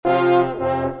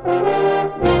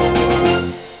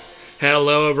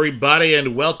Hello, everybody,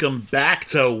 and welcome back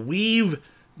to We've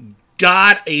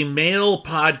Got a Mail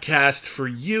podcast for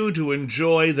you to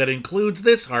enjoy that includes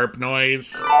this harp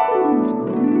noise.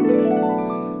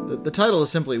 The title is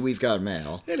simply We've Got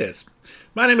Mail. It is.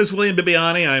 My name is William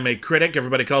Bibbiani. I'm a critic.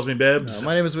 Everybody calls me Bibbs.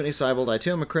 My name is Whitney Seibold. I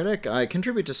too am a critic. I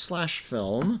contribute to Slash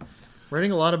Film,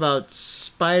 writing a lot about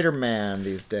Spider-Man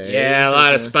these days. Yeah, a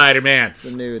lot of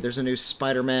Spider-Mans. There's a new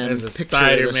Spider-Man picture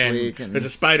Spider-Man. this week. And there's a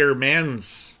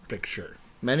Spider-Man's picture.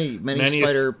 Many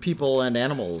spider people and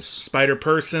animals. Spider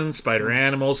person, spider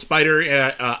animals,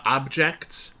 spider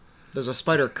objects. There's a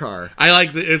spider car. I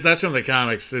like that's from the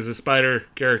comics. There's a spider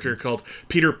character called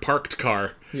Peter Parked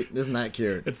Car. Isn't that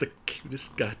cute? It's the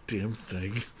cutest goddamn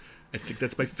thing. I think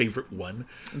that's my favorite one.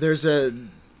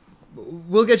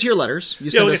 We'll get to your letters.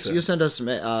 You send us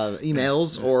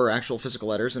emails or actual physical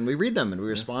letters, and we read them and we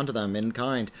respond to them in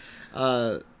kind.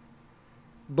 But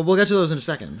we'll get to those in a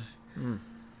second.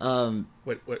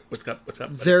 What's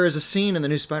up? There is a scene in the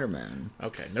new Spider-Man.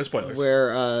 Okay, no spoilers.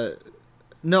 Where I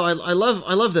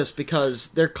love this because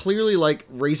they're clearly like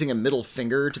raising a middle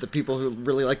finger to the people who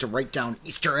really like to write down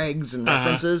Easter eggs and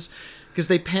references. Because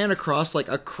they pan across like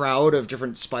a crowd of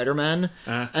different Spider-Men,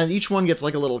 and each one gets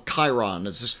like a little chyron.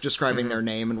 It's just describing their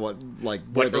name and where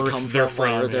they come from,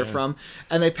 where they're from.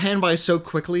 And they pan by so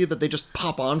quickly that they just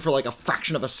pop on for like a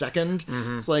fraction of a second.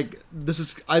 Mm-hmm. It's like this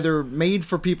is either made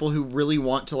for people who really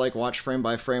want to like watch frame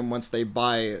by frame once they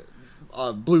buy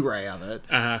a Blu-ray of it.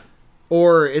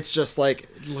 Or it's just like,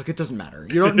 look, it doesn't matter.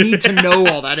 You don't need to know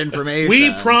all that information.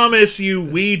 We promise you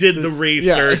we did the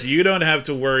research. Yeah. You don't have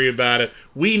to worry about it.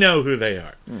 We know who they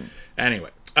are.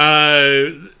 Anyway,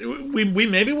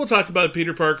 maybe we'll talk about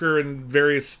Peter Parker and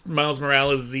various Miles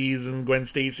Morales' and Gwen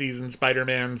Stacy's and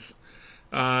Spider-Man's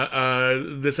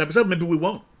this episode. Maybe we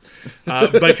won't.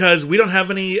 Because we don't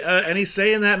have any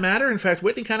say in that matter. In fact,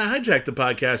 Whitney kind of hijacked the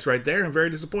podcast right there. I'm very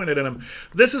disappointed in him.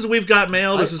 This is We've Got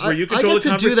Mail. This is where you control the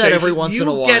conversation. I get to do that every once in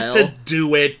a while. You get to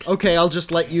do it. Okay, I'll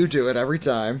just let you do it every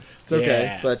time. It's okay.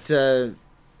 Yeah. But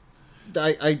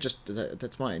I just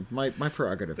that's mine. My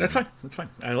prerogative. That's fine.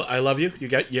 I love you.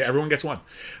 Everyone gets one.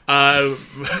 Oh,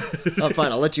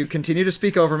 fine. I'll let you continue to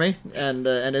speak over me and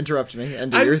interrupt me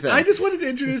and do your thing. I just wanted to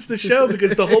introduce the show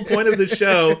because the whole point of the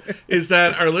show is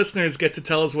that our listeners get to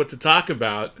tell us what to talk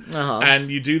about,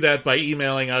 and you do that by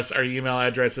emailing us. Our email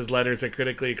address is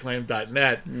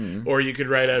letters@criticallyacclaimed.net, or you could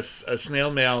write us a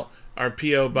snail mail. Our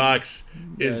P.O. box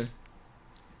is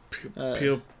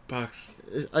P.O. box.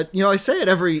 I say it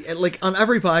on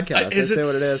every podcast. I say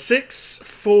what it is.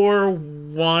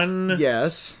 641.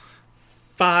 Yes.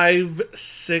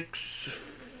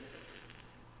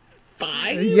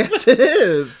 565. Yes, it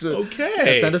is.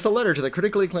 Okay. Send us a letter to the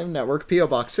Critically Acclaimed Network, P.O.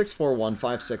 Box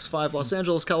 641565, Los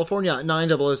Angeles, California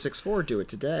 90064. Do it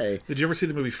today. Did you ever see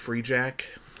the movie Free Jack?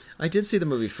 I did see the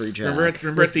movie Free Jack.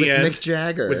 Remember at the end? Mick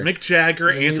Jagger. With Mick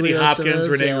Jagger, Anthony Hopkins,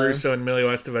 Rene Russo, and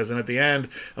Emilio Estevez. And at the end,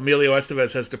 Emilio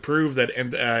Estevez has to prove that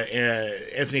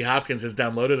Anthony Hopkins has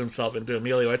downloaded himself into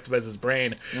Emilio Estevez's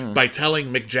brain by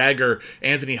telling Mick Jagger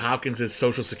Anthony Hopkins'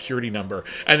 social security number.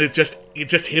 And it's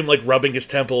just him like rubbing his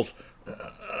temples.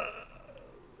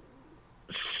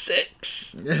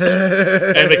 6. And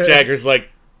Mick Jagger's like,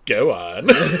 go on.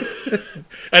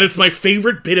 And it's my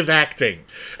favorite bit of acting.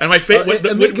 And my favorite...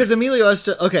 Because Emilio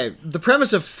Estevez... Okay, the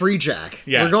premise of Free Jack...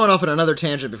 Yes. We're going off on another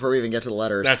tangent before we even get to the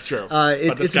letters. That's true.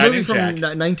 It's a movie from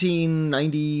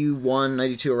 1991,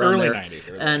 92, around early there.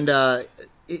 90s. And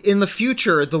in the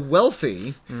future, the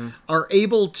wealthy are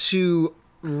able to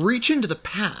reach into the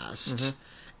past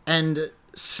and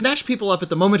snatch people up at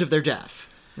the moment of their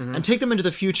death and take them into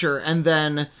the future, and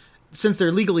then... Since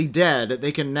they're legally dead,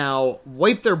 they can now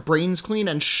wipe their brains clean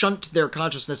and shunt their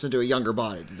consciousness into a younger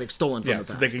body that they've stolen from the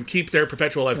past. So they can keep their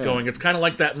perpetual life going. It's kind of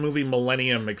like that movie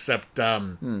Millennium, except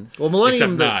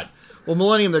Millennium, not. Well,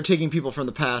 Millennium, they're taking people from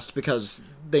the past because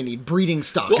they need breeding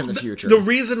stock in the future. The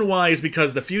reason why is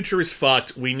because the future is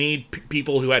fucked. We need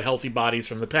people who had healthy bodies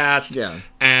from the past. Yeah.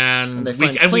 And they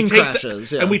find plane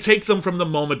crashes. And we take them from the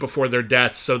moment before their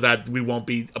death so that we won't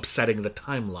be upsetting the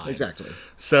timeline. Exactly.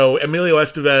 So Emilio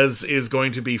Estevez is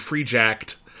going to be free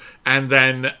jacked, and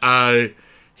then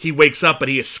he wakes up, but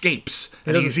he escapes.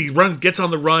 And he gets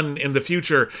on the run in the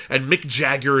future, and Mick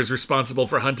Jagger is responsible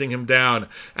for hunting him down.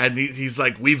 And he's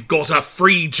like, "We've got a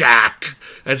free Jack,"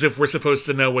 as if we're supposed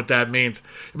to know what that means.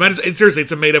 Seriously,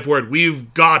 it's a made-up word.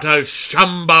 We've got a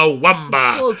Chumbawamba.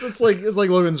 Well, it's like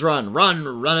Logan's Run.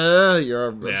 Run,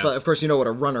 runner. But of course, you know what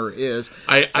a runner is.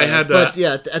 But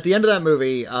at the end of that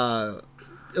movie,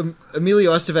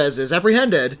 Emilio Estevez is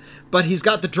apprehended, but he's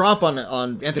got the drop on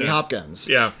Anthony Hopkins.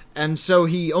 Yeah. And so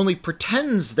he only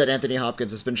pretends that Anthony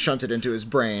Hopkins has been shunted into his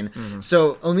brain.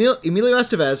 So Emilio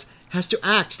Estevez has to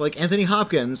act like Anthony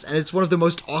Hopkins, and it's one of the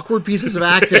most awkward pieces of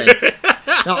acting.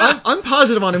 Now, I'm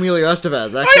positive on Emilio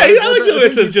Estevez, actually. I like Emilio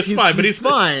Estevez just fine, but he's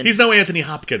fine. He's no Anthony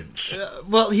Hopkins.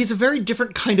 Well, he's a very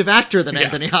different kind of actor than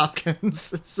Anthony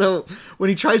Hopkins. So when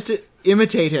he tries to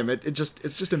imitate him, it's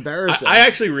just embarrassing. I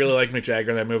actually really like Mick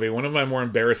Jagger in that movie. One of my more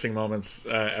embarrassing moments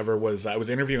ever was I was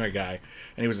interviewing a guy,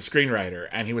 and he was a screenwriter,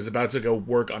 and he was about to go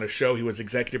work on a show he was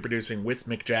executive producing with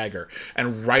Mick Jagger.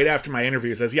 And right after my interview,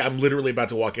 he says, "Yeah, I'm literally about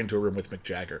to walk into a room with Mick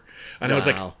Jagger." And I was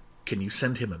like, "Can you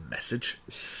send him a message?"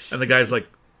 And the guy's like,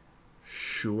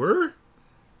 "Sure.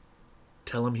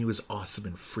 Tell him he was awesome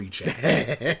in Free Jack."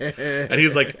 And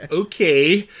he's like,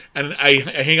 "Okay." And I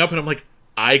hang up and I'm like,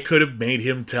 I could have made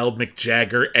him tell Mick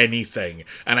Jagger anything.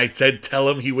 And I said, tell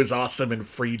him he was awesome in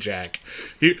Free Jack.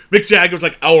 Mick Jagger was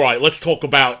like, all right, let's talk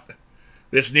about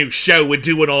this new show we're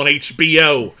doing on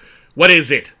HBO. What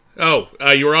is it? Oh,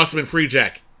 you were awesome in Free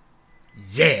Jack.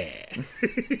 Yeah.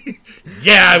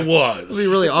 Yeah, I was. It'd be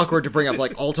really awkward to bring up,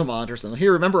 like, Altamont or something.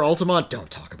 Here, remember Altamont? Don't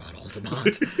talk about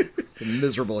Altamont. It's a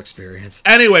miserable experience.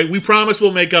 Anyway, we promise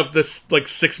we'll make up this,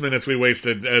 6 minutes we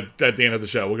wasted at the end of the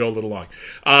show. We'll go a little long.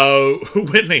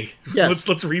 Whitney, yes.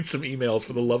 let's read some emails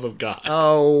for the love of God.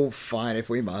 Oh, fine, if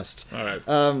we must. All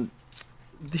right.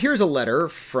 Here's a letter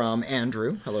from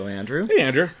Andrew. Hello, Andrew. Hey,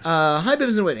 Andrew. Hi,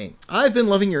 Bibbs and Whitney. I've been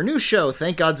loving your new show,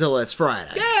 Thank Godzilla It's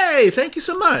Friday. Yay! Thank you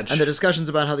so much. And the discussions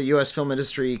about how the U.S. film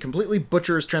industry completely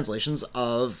butchers translations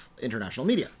of international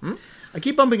media. I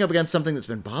keep bumping up against something that's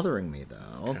been bothering me,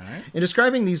 though. Okay. In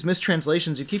describing these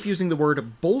mistranslations, you keep using the word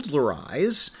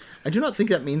boulderize. I do not think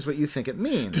that means what you think it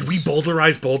means. Did we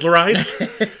boulderize?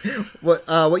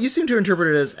 What you seem to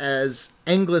interpret it as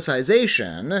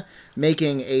anglicization,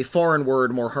 making a foreign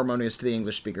word more harmonious to the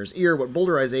English speaker's ear. What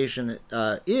boulderiization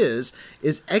is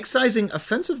excising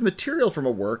offensive material from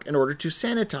a work in order to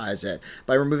sanitize it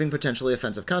by removing potentially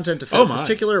offensive content to fit a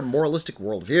particular moralistic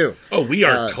worldview. Oh, we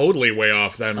are totally way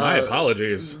off then. My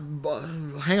apologies.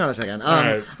 Hang on a second.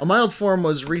 Right. A mild form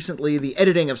was recently the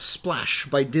editing of Splash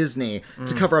by Disney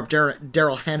to cover up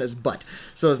Daryl Hannah's butt,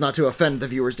 so as not to offend the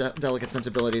viewer's delicate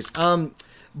sensibilities.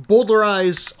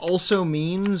 Boulderize also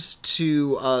means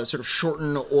to sort of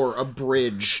shorten or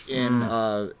abridge in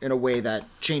a way that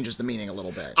changes the meaning a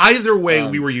little bit. Either way,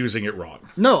 we were using it wrong.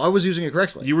 No, I was using it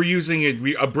correctly. You were using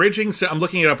it, abridging, I'm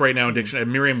looking it up right now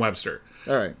in Merriam-Webster.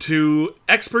 All right. To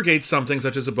expurgate something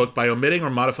such as a book by omitting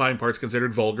or modifying parts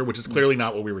considered vulgar, which is clearly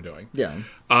not what we were doing. Yeah.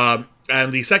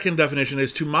 And the second definition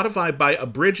is to modify by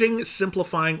abridging,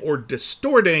 simplifying, or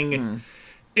distorting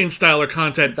in style or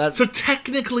content. So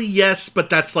technically, yes, but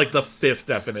that's like the fifth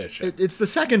definition. It's the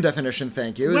second definition,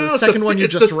 thank you. Well, the second one you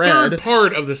just read. It's the third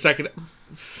part of the second.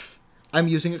 I'm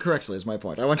using it correctly is my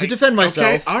point. I want to defend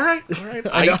myself. Okay, all right.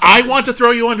 I want to throw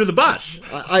you under the bus.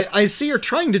 I see you're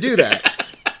trying to do that.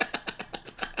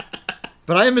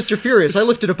 But I am Mr. Furious. I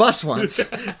lifted a bus once.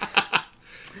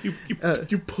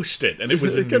 You pushed it, and it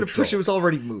was in kind neutral. of push. It was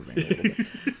already moving. A little bit.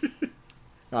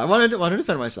 No, I wanted to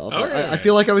defend myself. Right. I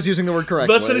feel like I was using the word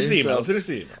correctly. Let's finish the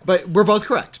email. But we're both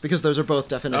correct because those are both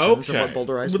definitions of what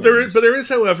boulderize means. But there is,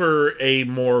 however, a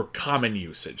more common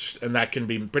usage, and that can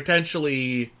be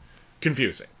potentially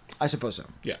confusing. I suppose so.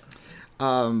 Yeah.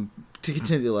 To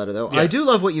continue the letter, though, I do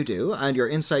love what you do, and your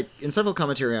insightful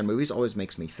commentary on movies always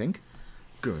makes me think.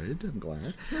 Good, I'm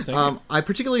glad. I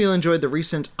particularly enjoyed the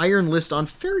recent Iron List on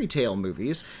fairy tale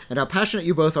movies, and how passionate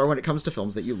you both are when it comes to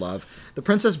films that you love. The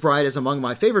Princess Bride is among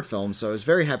my favorite films, so I was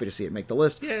very happy to see it make the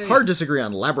list. Yay. Hard to disagree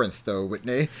on Labyrinth, though,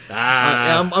 Whitney.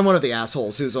 I'm one of the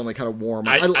assholes who's only kind of warm.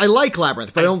 I like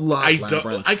Labyrinth, but I don't love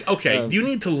Labyrinth. You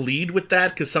need to lead with that,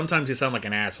 because sometimes you sound like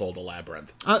an asshole to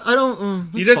Labyrinth. I don't...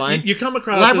 it's fine. You come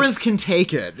across Labyrinth can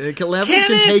take it. Labyrinth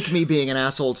can take me being an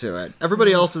asshole to it.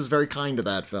 Everybody else is very kind to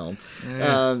that film.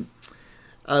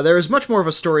 There is much more of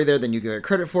a story there than you get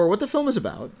credit for. What the film is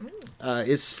about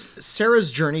is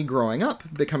Sarah's journey growing up,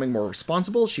 becoming more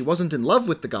responsible. She wasn't in love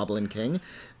with the Goblin King.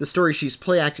 The story she's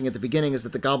play-acting at the beginning is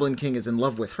that the Goblin King is in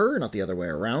love with her, not the other way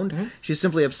around. She's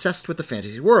simply obsessed with the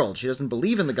fantasy world. She doesn't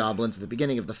believe in the goblins at the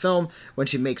beginning of the film when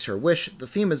she makes her wish. The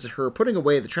theme is her putting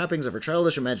away the trappings of her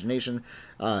childish imagination,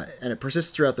 and it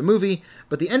persists throughout the movie,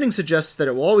 but the ending suggests that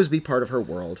it will always be part of her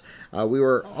world. We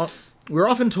were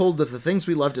often told that the things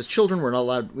we loved as children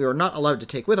we were not allowed to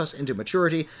take with us into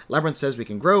maturity. Labyrinth says we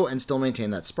can grow and still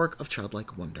maintain that spark of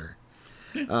childlike wonder.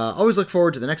 Always look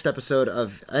forward to the next episode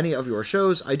of any of your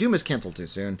shows. I do miss Cancel Too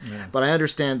Soon, but I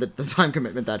understand that the time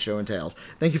commitment that show entails.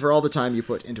 Thank you for all the time you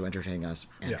put into entertaining us,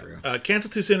 Andrew.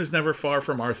 Cancel Too Soon is never far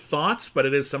from our thoughts, but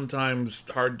it is sometimes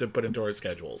hard to put into our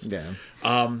schedules. Yeah.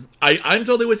 I'm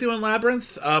totally with you on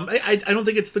Labyrinth. I don't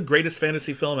think it's the greatest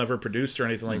fantasy film ever produced or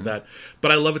anything like that,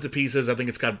 but I love it to pieces. I think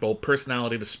it's got both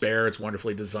personality to spare. It's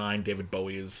wonderfully designed. David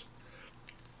Bowie is...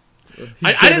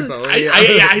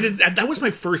 That was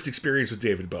my first experience with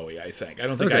David Bowie, I think. I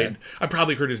don't think I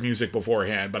probably heard his music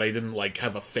beforehand, but I didn't like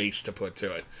have a face to put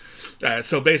to it.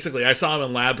 So basically, I saw him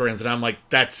in Labyrinth, and I'm like,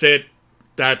 that's it.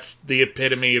 That's the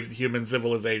epitome of human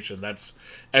civilization. That's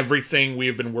everything we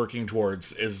have been working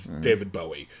towards is David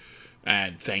Bowie.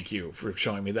 And thank you for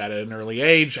showing me that at an early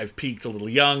age. I've peaked a little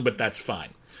young, but that's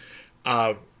fine.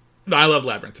 I love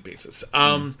Labyrinth to pieces.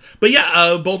 But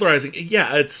yeah, Boulder Rising.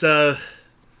 Yeah, it's...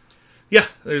 Yeah,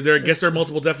 I guess there are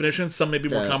multiple definitions. Some may be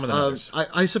more common than others.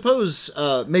 I suppose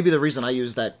maybe the reason I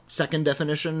use that second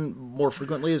definition more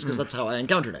frequently is because that's how I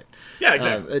encountered it. Yeah,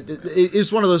 exactly.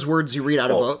 It's one of those words you read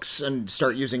out of books and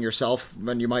start using yourself,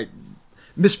 and you might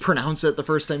mispronounce it the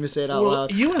first time you say it out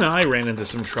loud. You and I ran into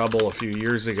some trouble a few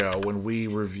years ago when we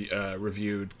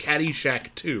reviewed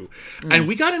Caddyshack 2, and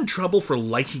we got in trouble for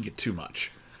liking it too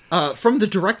much. From the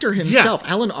director himself,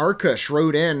 Alan Arkush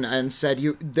wrote in and said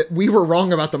that we were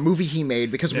wrong about the movie he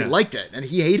made because we liked it, and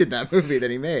he hated that movie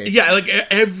that he made. Yeah, like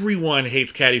everyone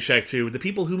hates Caddyshack 2. The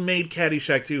people who made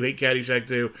Caddyshack 2 hate Caddyshack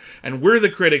 2, and we're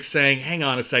the critics saying, hang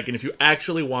on a second, if you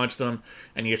actually watch them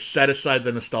and you set aside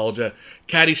the nostalgia,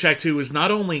 Caddyshack 2 is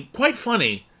not only quite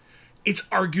funny, it's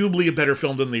arguably a better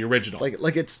film than the original.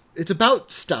 Like it's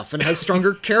about stuff and has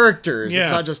stronger characters. Yeah. It's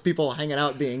not just people hanging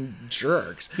out being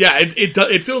jerks. Yeah,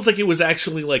 it feels like it was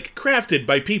actually like crafted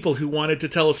by people who wanted to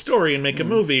tell a story and make a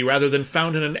movie rather than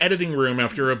found in an editing room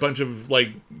after a bunch of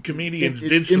like comedians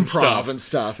did some improv stuff and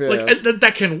stuff. Yeah. Like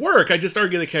that can work. I just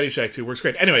argue that Caddyshack 2 works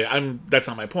great. Anyway, that's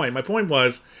not my point. My point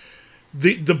was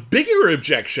the bigger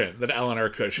objection that Alan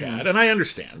Arkush had, and I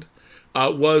understand.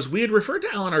 Was we had referred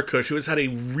to Alan Arkush, who has had a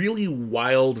really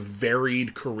wild,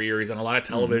 varied career. He's done a lot of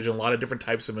television, a lot of different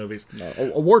types of movies.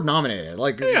 Award nominated,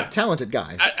 talented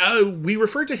guy. We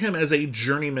referred to him as a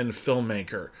journeyman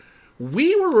filmmaker.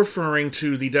 We were referring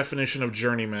to the definition of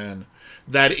journeyman,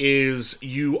 that is,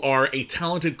 you are a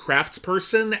talented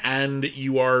craftsperson and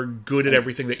you are good at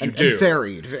everything that you do. And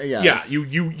varied, yeah. Yeah,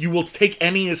 you will take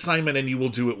any assignment and you will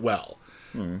do it well.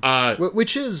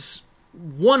 Which is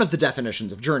one of the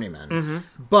definitions of journeyman,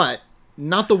 but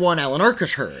not the one Alan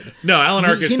Arkush heard. No, Alan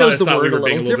Arkush he knows the thought word we were a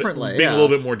little differently, being a little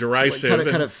bit more derisive,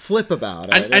 kind of flip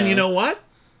about it. And you know what?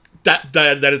 That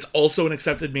is also an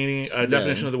accepted meaning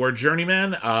definition of the word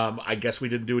journeyman. I guess we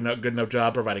didn't do a good enough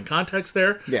job providing context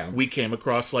there. Yeah. We came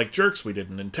across like jerks. We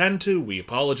didn't intend to. We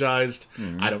apologized.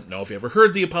 I don't know if you ever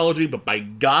heard the apology, but by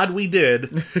God we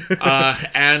did.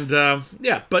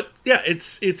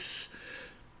 It's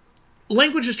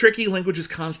language is tricky. Language is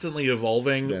constantly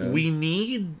evolving. Yeah. We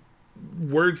need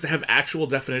words that have actual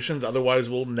definitions. Otherwise,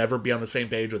 we'll never be on the same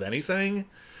page with anything.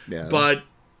 Yeah. But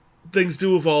things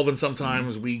do evolve, and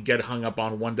sometimes we get hung up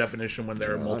on one definition when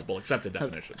there are multiple accepted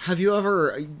definitions. Have you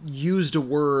ever used a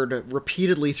word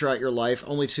repeatedly throughout your life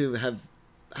only to have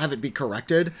it be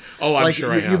corrected? Oh, I'm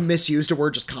sure I have. You misused a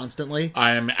word just constantly?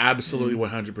 I am absolutely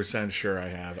 100% sure I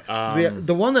have.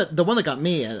 The one that got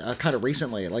me kind of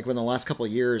recently, like within the last couple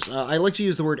of years, I like to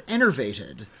use the word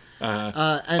enervated.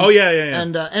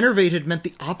 And enervated meant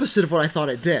the opposite of what I thought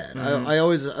it did. I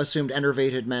always assumed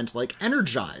enervated meant like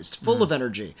energized, full of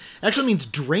energy. It actually means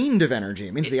drained of energy.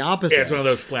 It means the opposite. Yeah, it's one of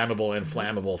those flammable and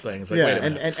inflammable things. Like, yeah,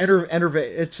 and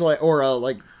enervate. It's like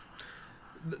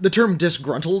the term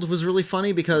disgruntled was really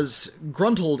funny because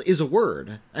gruntled is a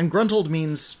word, and gruntled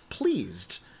means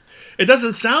pleased. It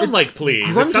doesn't sound like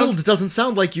pleased. Gruntled doesn't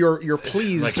sound like you're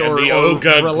pleased like or the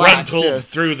ogre relaxed. Gruntled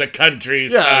through the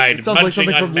countryside. It sounds like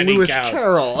something from Lewis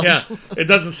Carroll. Yeah, it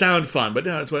doesn't sound fun, but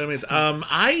no, that's what it means.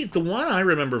 The one I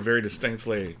remember very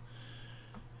distinctly,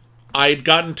 I'd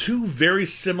gotten two very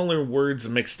similar words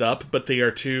mixed up, but they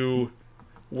are two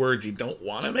words you don't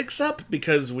want to mix up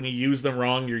because when you use them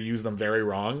wrong, you use them very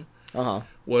wrong.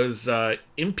 Was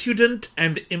impudent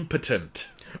and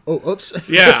impotent. Oh, oops.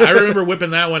 Yeah, I remember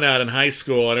whipping that one out in high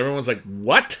school, and everyone's like,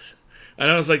 "What?"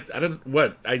 And I was like,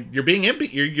 you're being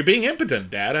impotent,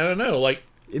 Dad. I don't know, like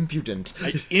impudent.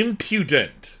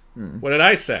 Impudent. What did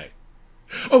I say?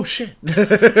 Oh shit.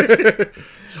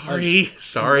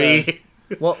 Sorry.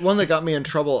 Well, one that got me in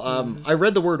trouble. I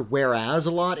read the word "whereas"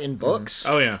 a lot in books.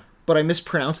 Oh yeah. but I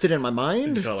mispronounced it in my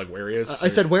mind. Kind of like Warius. I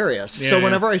said Warius. So yeah.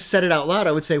 whenever I said it out loud,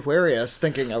 I would say Warius,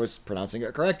 thinking I was pronouncing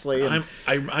it correctly. And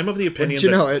I'm of the opinion you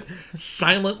that know it.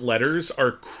 silent letters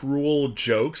are cruel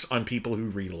jokes on people who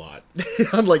read a lot.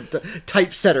 Unlike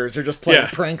typesetters are just playing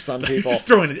pranks on people. Just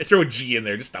throw a G in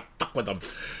there just to fuck with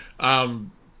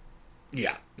them.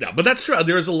 Yeah, but that's true.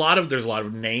 There's a lot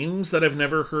of names that I've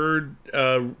never heard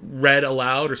read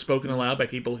aloud or spoken aloud by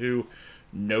people who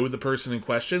know the person in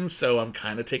question, so I'm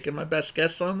kind of taking my best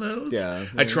guess on those. Yeah.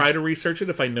 I try to research it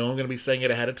if I know I'm going to be saying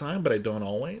it ahead of time, but I don't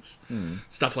always.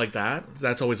 Stuff like that.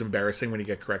 That's always embarrassing when you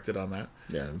get corrected on that.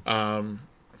 Yeah. Yeah.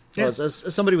 Well,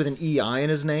 as somebody with an EI in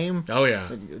his name, Oh yeah,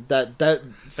 that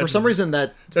for some reason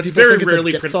that that's people very think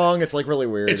rarely it's a diphthong. It's like really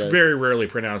weird. it's very rarely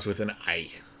pronounced with an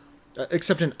I.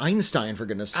 Except in Einstein, for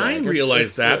goodness sake. I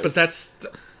realize that, but that's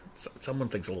someone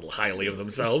thinks a little highly of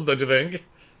themselves, don't you think?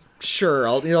 Sure,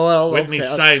 I'll Whitney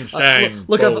Seinstein.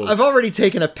 Look, I've already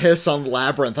taken a piss on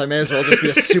Labyrinth. I may as well just be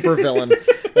a supervillain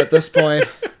at this point.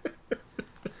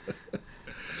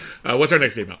 What's our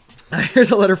next email?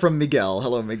 Here's a letter from Miguel.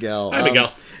 Hello, Miguel. Hi,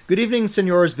 Miguel. Good evening,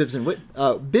 senors, bibs and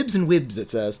wibs, it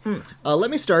says.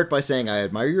 Let me start by saying I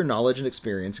admire your knowledge and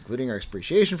experience, including your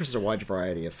appreciation for such a wide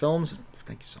variety of films.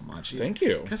 Thank you so much. Thank you.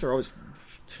 You guys are always...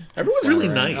 Everyone's really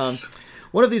nice.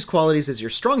 One of these qualities is your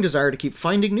strong desire to keep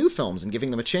finding new films and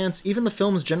giving them a chance, even the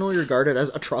films generally regarded as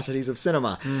atrocities of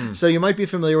cinema. So you might be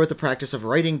familiar with the practice of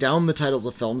writing down the titles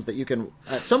of films that you can,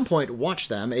 at some point, watch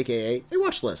them, aka a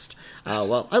watch list.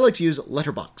 Well, I like to use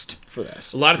Letterboxd for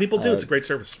this. A lot of people do. It's a great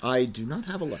service. I do not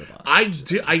have a Letterboxd. I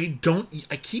do. I don't.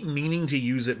 I keep meaning to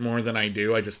use it more than I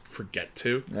do. I just forget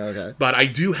to. Okay. But I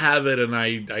do have it, and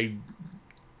I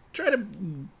try to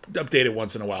update it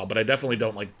once in a while. But I definitely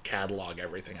don't catalog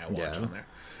everything I watch on there.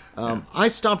 I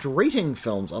stopped rating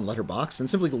films on Letterboxd and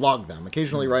simply log them,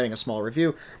 occasionally writing a small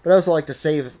review, but I also like to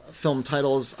save film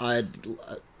titles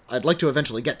I'd like to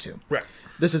eventually get to. Right.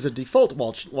 This is a default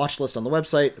watch list on the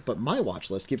website, but my watch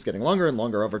list keeps getting longer and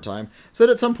longer over time, so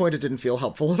that at some point it didn't feel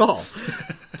helpful at all.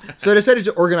 So I decided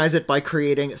to organize it by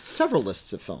creating several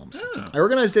lists of films. I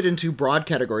organized it into broad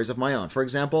categories of my own. For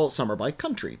example, some are by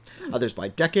country, others by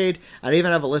decade. I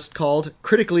even have a list called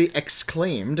Critically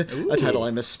Exclaimed, a title I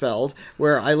misspelled,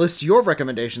 where I list your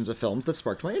recommendations of films that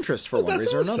sparked my interest for one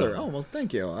reason or another. Oh, well,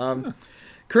 thank you.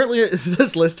 Currently,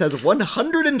 this list has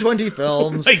 120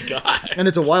 films. Oh my God. And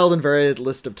it's a wild and varied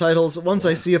list of titles. Once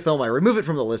I see a film, I remove it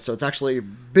from the list, so it's actually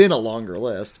been a longer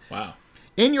list. Wow.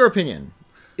 In your opinion,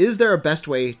 is there a best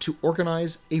way to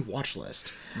organize a watch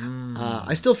list?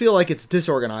 I still feel like it's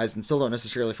disorganized and still don't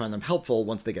necessarily find them helpful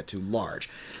once they get too large.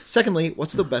 Secondly,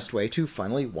 what's the best way to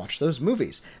finally watch those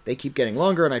movies? They keep getting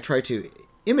longer, and I try to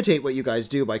imitate what you guys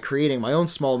do by creating my own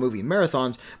small movie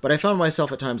marathons, but I found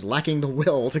myself at times lacking the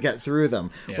will to get through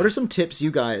them. Yeah. What are some tips you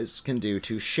guys can do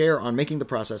to share on making the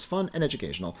process fun and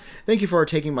educational? Thank you for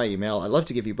taking my email. I'd love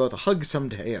to give you both a hug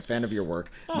someday. A fan of your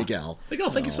work, Miguel. Miguel,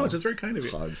 thank you so much. That's very kind of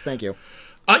you. Hugs. Thank you.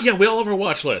 Yeah, we all have our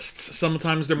watch lists.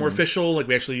 Sometimes they're more official. Like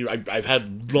I've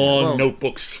had long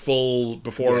notebooks full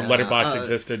before Letterboxd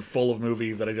existed, full of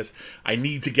movies that I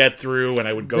need to get through, and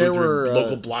I would go through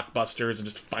local blockbusters and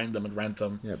just find them and rent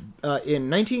them. Yeah. In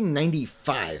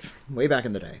 1995, way back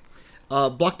in the day,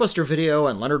 Blockbuster Video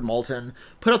and Leonard Maltin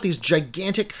put out these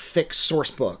gigantic, thick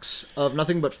source books of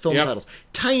nothing but film titles.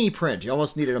 Tiny print. You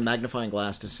almost needed a magnifying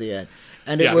glass to see it.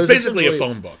 And it was basically a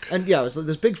phone book. And it was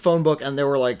this big phone book, and there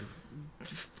were a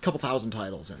couple thousand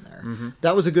titles in there.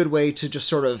 That was a good way to just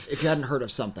sort of, if you hadn't heard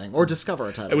of something, or discover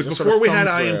a title. It was just before sort of we had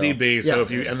thumb through. IMDb, so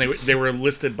if you they were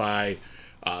listed by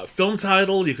film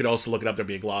title. You could also look it up. There'd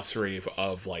be a glossary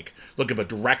of look up a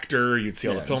director. You'd see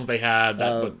all the films they had.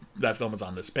 That film is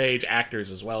on this page.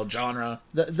 Actors as well. Genre.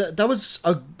 That was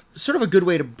a sort of a good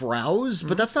way to browse,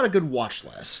 but that's not a good watch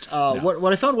list.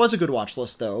 What I found was a good watch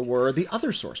list, though, were the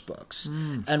other source books.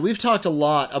 And we've talked a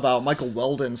lot about Michael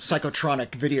Weldon's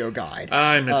Psychotronic Video Guide.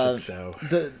 I miss it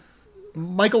so.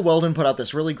 Michael Weldon put out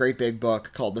this really great big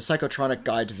book called The Psychotronic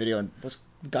Guide to Video and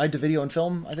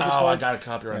Film, I think it's called. I got a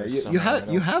copyright. You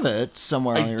have it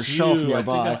somewhere on your shelf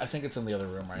nearby. I think it's in the other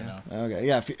room right now. Okay,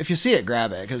 yeah. If you see it,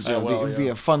 grab it, because it would be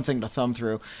a fun thing to thumb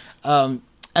through. And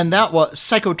that was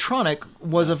Psychotronic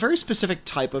was a very specific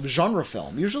type of genre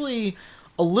film, usually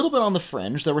a little bit on the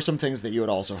fringe. There were some things that you had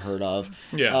also heard of,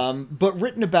 but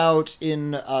written about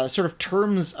in sort of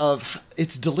terms of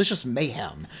its delicious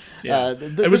mayhem. Yeah.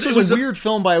 This was a weird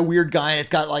film by a weird guy, and it's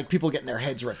got like people getting their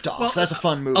heads ripped off. Well, that's a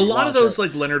fun movie. A lot of those it.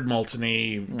 like Leonard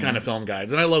Maltin kind of film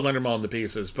guides, and I love Leonard Maltin to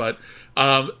pieces, but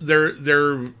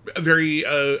they're very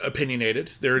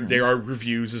opinionated. They are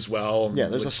reviews as well. Yeah,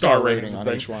 there's with a star ratings rating on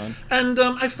things. each one. And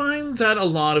I find that a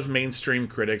lot of mainstream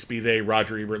critics, be they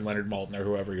Roger Ebert, Leonard Maltin, or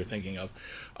whoever you're thinking of,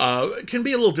 can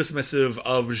be a little dismissive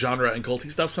of genre and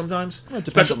culty stuff sometimes. Well, it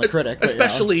depends on the critic.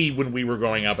 Especially when we were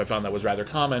growing up, I found that was rather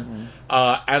common.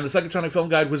 And the Psychotronic Film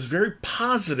Guide was very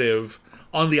positive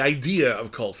on the idea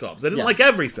of cult films. They didn't like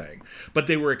everything, but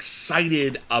they were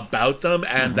excited about them,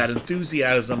 and that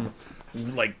enthusiasm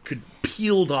like could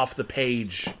peeled off the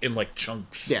page in like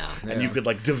chunks. And you could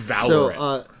like devour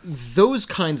it. Those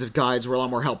kinds of guides were a lot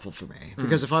more helpful for me,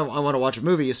 because if I want to watch a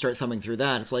movie, you start thumbing through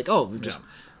that. It's like, just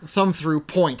thumb through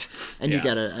point, and you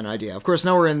get an idea. Of course,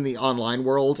 now we're in the online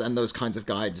world, and those kinds of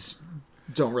guides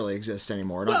don't really exist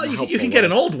anymore. Well, you can get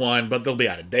an old one, but they'll be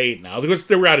out of date now. Because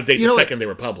they were out of date the second they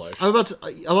were published.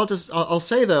 I'll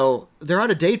say though, they're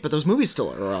out of date, but those movies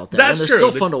still are out there. That's and they're true.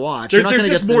 still fun to watch. There's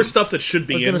just more stuff that should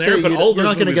be in there, but all you're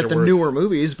not going to get the worth... newer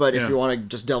movies. But if you want to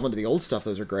just delve into the old stuff,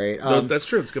 those are great. That's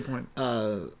true. It's a good point.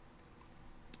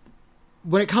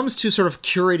 When it comes to sort of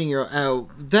curating your,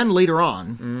 then later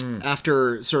on,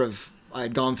 after sort of I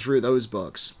had gone through those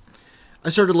books, I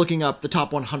started looking up the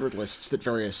top 100 lists that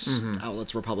various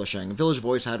outlets were publishing. Village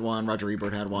Voice had one. Roger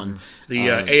Ebert had one. The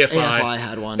AFI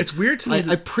had one. It's weird to me.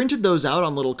 I printed those out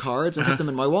on little cards and kept them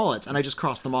in my wallets, and I just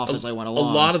crossed them off as I went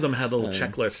along. A lot of them had little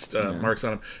checklist marks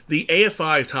on them. The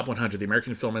AFI Top 100, the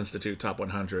American Film Institute Top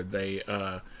 100, they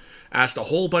asked a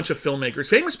whole bunch of filmmakers,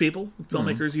 famous people,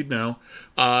 filmmakers you'd know,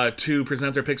 to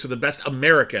present their picks for the best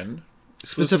American,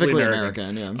 specifically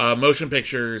American motion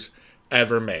pictures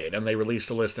ever made. And they released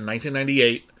a list in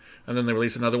 1998, and then they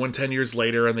released another one 10 years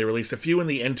later, and they released a few in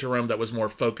the interim that was more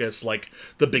focused, like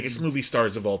the biggest movie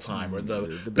stars of all time, or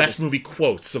the best movie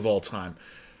quotes of all time.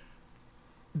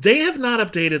 They have not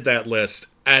updated that list,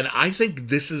 and I think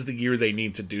this is the year they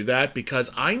need to do that,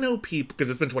 because I know people, because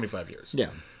it's been 25 years. Yeah.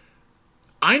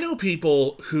 I know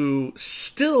people who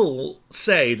still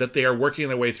say that they are working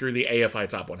their way through the AFI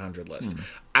Top 100 list.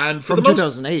 And from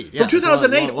 2008. From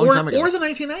 2008 or the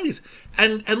 1990s.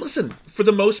 And listen, for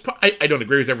the most part, I don't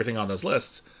agree with everything on those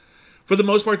lists. For the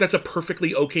most part, that's a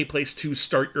perfectly okay place to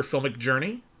start your filmic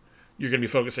journey. You're going to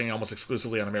be focusing almost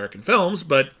exclusively on American films,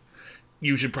 but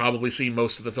you should probably see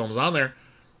most of the films on there.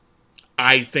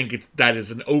 I think that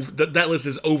list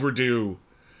is overdue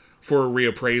for a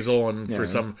reappraisal and for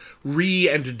some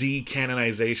and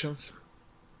de-canonizations.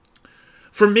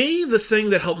 For me, the thing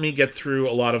that helped me get through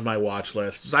a lot of my watch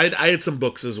lists was I had some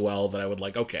books as well that I would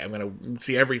like, okay, I'm going to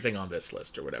see everything on this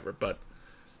list or whatever. But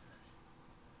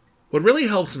what really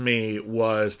helped me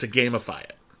was to gamify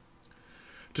it,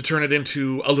 to turn it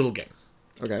into a little game.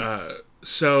 Okay.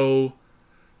 So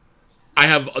I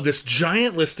have this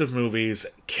giant list of movies.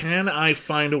 Can I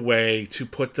find a way to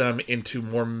put them into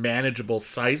more manageable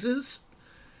sizes?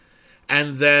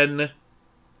 And then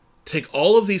take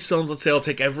all of these films. Let's say I'll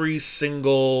take every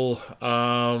single,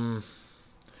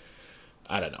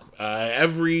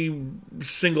 every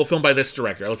single film by this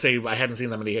director. Let's say I hadn't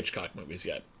seen that many Hitchcock movies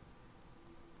yet.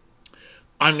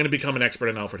 I'm going to become an expert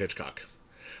in Alfred Hitchcock.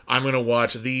 I'm going to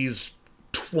watch these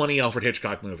 20 Alfred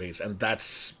Hitchcock movies, and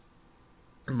that's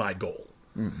my goal.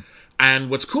 And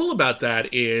what's cool about that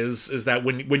is that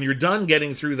when you're done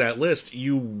getting through that list,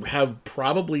 you have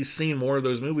probably seen more of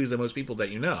those movies than most people that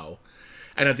you know.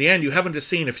 And at the end, you haven't just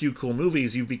seen a few cool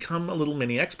movies, you've become a little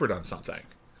mini expert on something.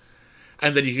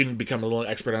 And then you can become a little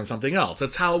expert on something else.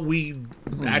 That's how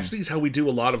actually is how we do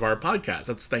a lot of our podcasts.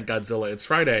 That's Thank Godzilla It's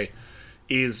Friday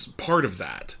is part of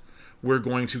that. We're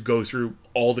going to go through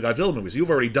all the Godzilla movies.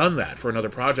 You've already done that for another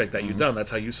project that you've done.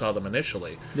 That's how you saw them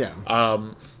initially. Yeah.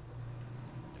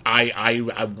 I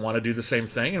want to do the same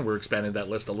thing, and we're expanding that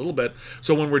list a little bit.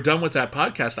 So when we're done with that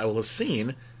podcast, I will have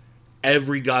seen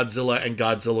every Godzilla and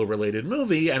Godzilla-related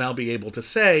movie, and I'll be able to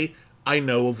say, I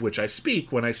know of which I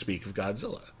speak when I speak of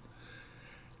Godzilla.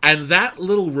 And that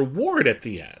little reward at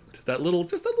the end, one little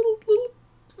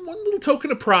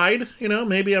token of pride,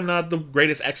 maybe I'm not the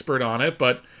greatest expert on it,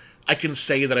 but I can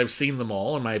say that I've seen them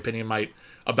all, and my opinion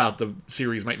about the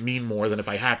series might mean more than if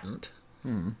I hadn't.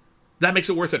 That makes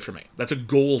it worth it for me. That's a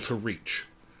goal to reach.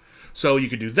 So you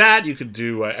could do that. You could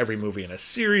do every movie in a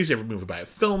series, every movie by a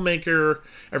filmmaker,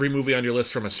 every movie on your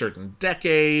list from a certain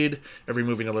decade, every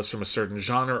movie on your list from a certain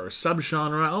genre or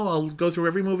subgenre. Oh, I'll go through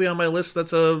every movie on my list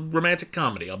that's a romantic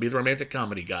comedy. I'll be the romantic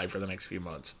comedy guy for the next few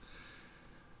months.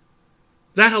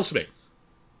 That helps me.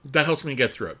 That helps me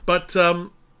get through it. But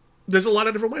there's a lot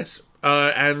of different ways.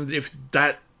 And if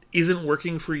that isn't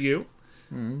working for you,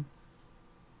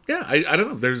 Yeah, I don't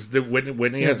know. There's the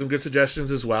Whitney had some good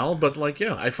suggestions as well, but like,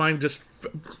 yeah, I find just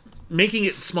making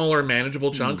it smaller,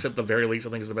 manageable chunks at the very least, I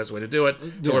think is the best way to do it.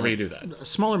 However you do that,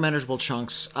 smaller, manageable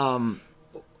chunks.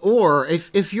 Or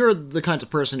if you're the kinds of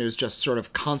person who's just sort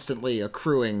of constantly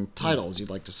accruing titles you'd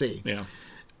like to see,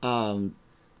 doing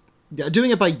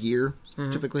it by year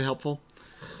typically helpful.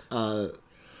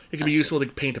 It can be useful to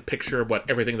paint a picture of what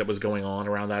everything that was going on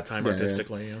around that time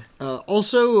artistically. Yeah.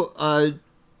 Also,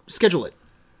 schedule it.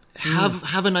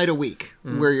 Have a night a week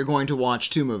where you're going to watch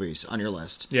 2 movies on your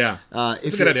list. Yeah, if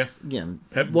it's a good idea. Yeah,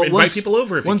 invite people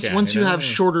over if you can. Once you have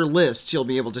shorter lists, you'll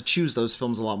be able to choose those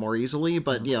films a lot more easily.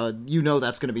 But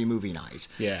that's going to be movie night.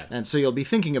 Yeah, and so you'll be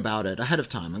thinking about it ahead of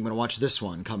time. I'm going to watch this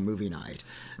one come movie night,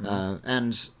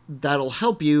 and that'll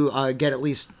help you get at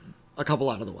least a couple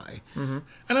out of the way.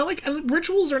 And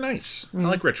rituals are nice. I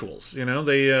like rituals.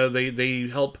 They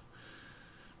help.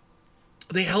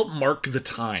 They help mark the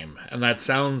time, and that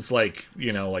sounds like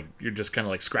like you're just kind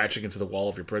of like scratching into the wall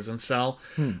of your prison cell.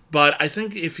 But I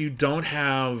think if you don't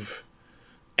have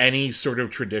any sort of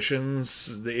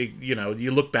traditions,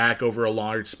 you look back over a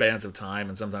large spans of time,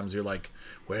 and sometimes you're like,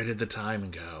 where did the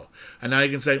time go? And now you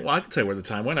can say, well, I can tell you where the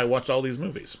time went. I watched all these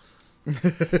movies.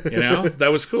 That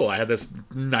was cool. I had this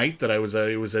night that I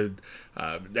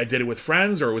did it with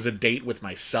friends, or it was a date with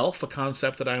myself, a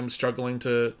concept that I'm struggling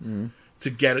to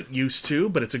get used to,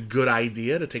 but it's a good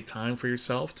idea to take time for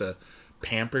yourself, to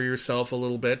pamper yourself a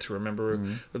little bit, to remember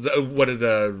what did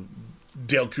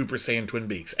Dale Cooper say in Twin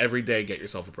Peaks? Every day, get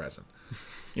yourself a present.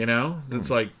 It's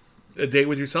like a date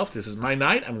with yourself. This is my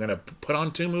night. I'm going to put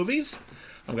on 2 movies.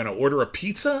 I'm going to order a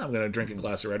pizza. I'm going to drink a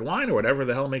glass of red wine or whatever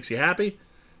the hell makes you happy.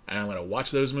 And I'm going to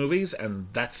watch those movies, and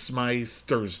that's my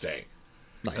Thursday.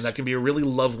 Nice. And that can be a really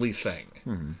lovely thing.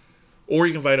 Or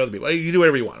you can invite other people. You do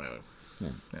whatever you want. Yeah.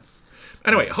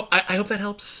 Anyway, I hope that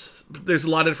helps. There's a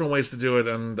lot of different ways to do it,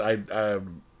 and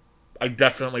I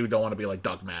definitely don't want to be like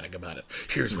dogmatic about it.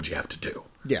 Here's what you have to do.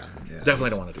 Yeah,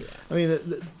 definitely don't want to do that. I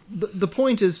mean, the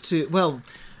point is to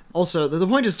also, the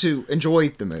point is to enjoy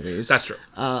the movies. That's true.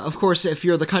 Of course, if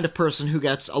you're the kind of person who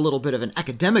gets a little bit of an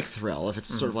academic thrill, if it's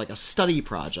sort of like a study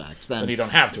project, then you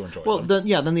don't have to enjoy them.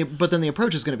 Then the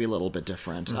approach is going to be a little bit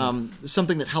different.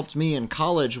 Something that helped me in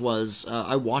college was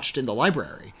I watched in the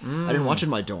library. I didn't watch in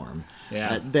my dorm.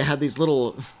 Yeah. They had these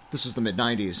little... This was the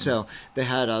mid-'90s, so they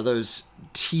had those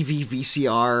TV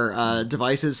VCR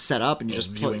devices set up, and you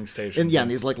just viewing stations. And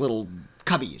these like little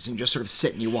cubbies, and you just sort of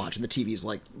sit and you watch, and the TV's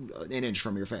like an inch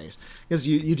from your face. Because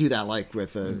you do that like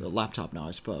with a laptop now,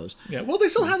 I suppose. Yeah, well, they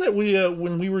still have that. We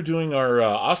when we were doing our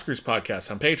Oscars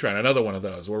podcast on Patreon, another one of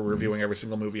those, where we're reviewing every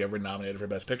single movie ever nominated for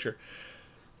Best Picture.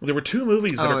 There were 2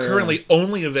 movies that are currently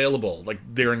only available. Like,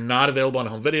 they're not available on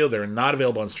home video, they're not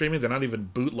available on streaming, they're not even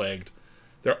bootlegged.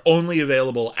 They're only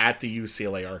available at the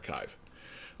UCLA archive.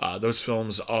 Those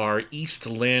films are East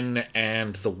Lynne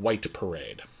and The White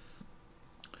Parade.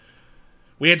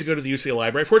 We had to go to the UCLA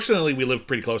library. Fortunately, we lived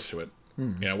pretty close to it.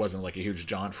 It wasn't like a huge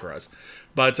jaunt for us.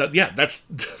 But that's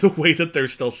the way that they're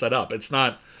still set up. It's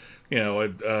not,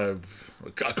 a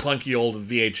clunky old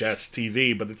VHS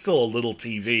TV, but it's still a little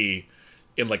TV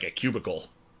in like a cubicle.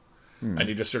 And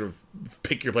you just sort of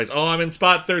pick your place. Oh, I'm in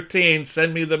spot 13.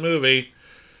 Send me the movie.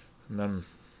 And then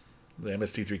the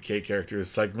MST3K character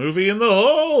is like, movie in the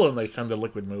hole! And they send the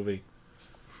liquid movie.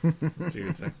 Do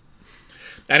your thing.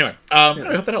 Anyway, I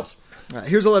hope that helps.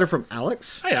 Here's a letter from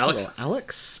Alex. Hi, Alex. Hello,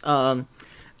 Alex.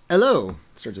 Hello.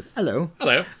 Starts with hello.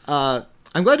 Hello.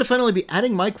 I'm glad to finally be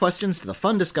adding my questions to the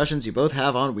fun discussions you both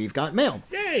have on We've Got Mail.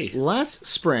 Yay! Last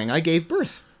spring, I gave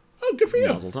birth. Oh, good for you.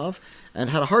 Mazel tov. And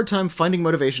had a hard time finding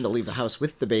motivation to leave the house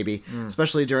with the baby,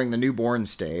 especially during the newborn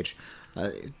stage.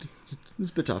 It's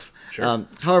a bit tough. Sure.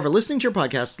 However, listening to your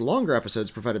podcast's longer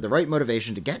episodes provided the right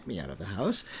motivation to get me out of the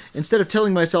house. Instead of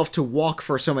telling myself to walk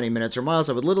for so many minutes or miles,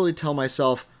 I would literally tell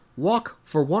myself, walk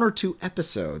for 1 or 2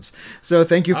 episodes. So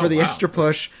thank you for the extra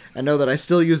push, and know that I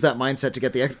still use that mindset to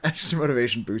get the extra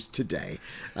motivation boost today.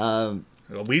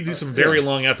 We do some very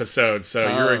long episodes,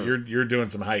 so you're doing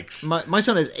some hikes. My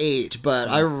son is 8, but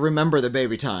I remember the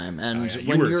baby time, and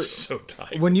you're so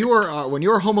tired. when you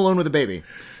are home alone with a baby,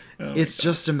 it's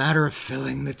just a matter of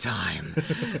filling the time.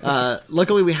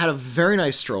 Luckily, we had a very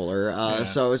nice stroller,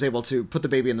 so I was able to put the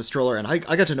baby in the stroller, and I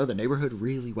got to know the neighborhood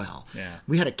really well. Yeah.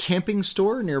 We had a camping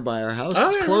store nearby our house.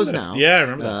 It's closed now. Yeah, I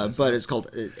remember that. But it's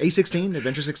called A16,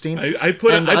 Adventure 16. I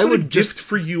put a gift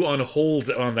for you on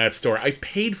hold on that store. I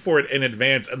paid for it in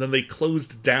advance, and then they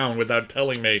closed down without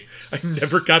telling me. I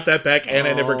never got that back, and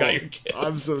I never got your gift.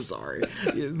 I'm so sorry.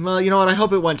 Well, you know what? I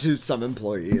hope it went to some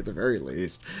employee at the very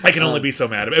least. I can only be so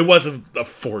mad. It wasn't a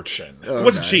fortune. It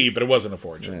wasn't cheap, but it wasn't a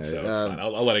fortune, so it's fine.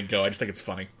 I'll let it go. I just think it's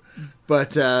funny.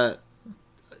 But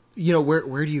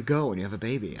where do you go when you have a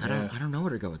baby? I don't know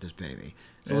where to go with this baby.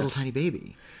 It's a little tiny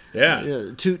baby.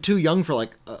 Yeah. Too young for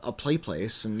like a play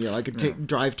place, and I could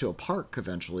drive to a park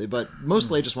eventually, but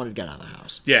mostly I just wanted to get out of the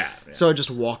house. Yeah. So I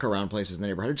just walk around places in the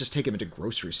neighborhood. I'd just take him into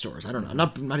grocery stores. I don't know.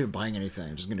 I'm not even buying anything.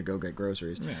 I'm just gonna go get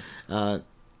groceries. Yeah.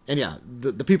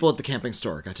 The people at the camping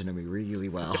store got to know me really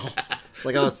well. It's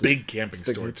like it's a big camping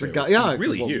store. It's too. Yeah,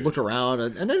 really huge. Look around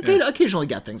and occasionally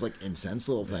get things like incense,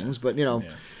 little things, but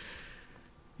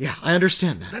Yeah, I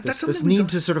understand that. This need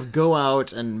to sort of go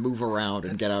out and move around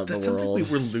and get out of the world. That's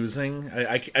something we're losing.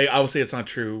 I will say it's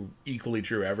not equally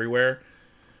true everywhere.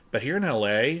 But here in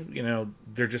LA,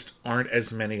 there just aren't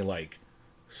as many, like,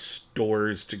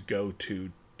 stores to go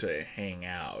to hang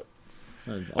out.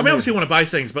 I mean, obviously you want to buy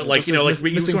things, but, like, you just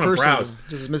want to browse.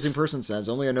 Just as Missing Person says,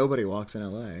 only a nobody walks in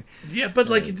LA. Yeah, but,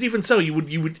 like, even so,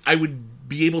 I would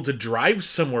be able to drive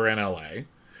somewhere in LA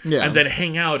and then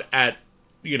hang out at,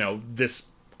 this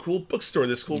cool bookstore,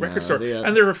 this cool record store.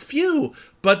 And there are a few,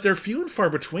 but they're few and far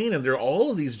between, and they're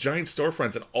all of these giant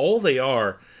storefronts, and all they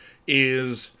are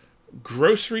is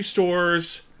grocery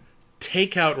stores,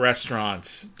 takeout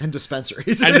restaurants, and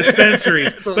dispensaries.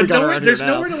 But there's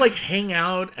nowhere to, like, hang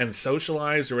out and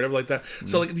socialize or whatever like that.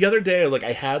 So, like, the other day, like,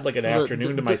 I had, like, an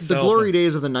afternoon to myself. The glory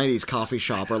days of the 90s coffee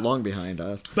shop are long behind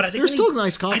us. But I think there's still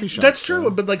nice coffee shops. That's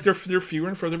true, but, like, they're fewer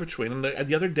and further between. And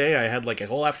the other day, I had, like, a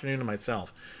whole afternoon to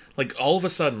myself. Like, all of a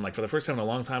sudden, like, for the first time in a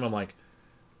long time, I'm like,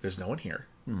 there's no one here.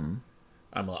 Mm-hmm.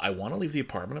 I want to leave the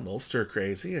apartment. I'm a little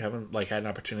stir-crazy. I haven't, like, had an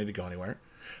opportunity to go anywhere.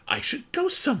 I should go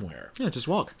somewhere. Yeah, just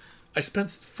walk. I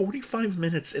spent 45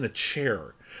 minutes in a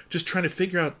chair just trying to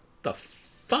figure out the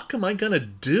fuck am I going to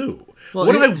do? Well,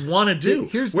 what do I want to do?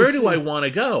 Where do I want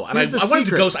to go? And I wanted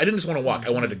to go. I didn't just want to walk. I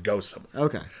wanted to go somewhere.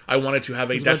 Okay. I wanted to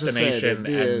have a destination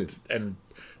and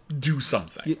do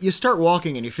something. You start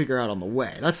walking and you figure out on the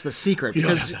way. That's the secret. You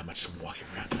don't have that much walking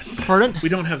around this. Pardon? We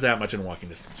don't have that much in walking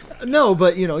distance around. No,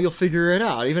 but you'll figure it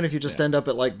out. Even if you just end up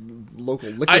at like local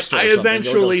liquor store. I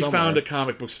eventually found a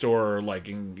comic book store like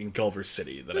in Culver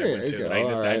City that I went to that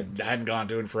I hadn't gone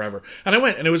to in forever. And I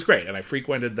went and it was great. And I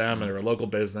frequented them and they were a local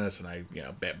business and I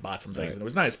bought some things and it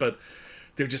was nice. But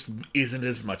there just isn't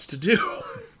as much to do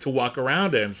to walk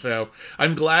around in. So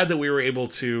I'm glad that we were able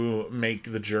to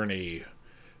make the journey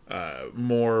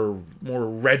more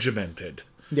regimented.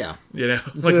 Yeah. Like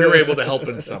we were able to help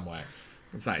in some way.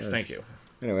 It's nice. Thank you.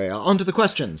 Anyway, on to the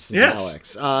questions, yes.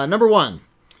 Alex. Number one,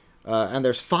 and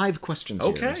there's 5 questions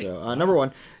here. Okay. So, number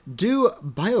one, do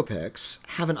biopics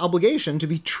have an obligation to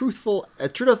be a truthful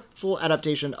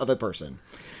adaptation of a person?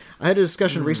 I had a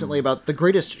discussion recently about The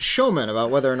Greatest Showman, about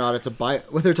whether it's a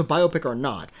biopic or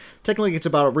not. Technically, it's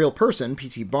about a real person,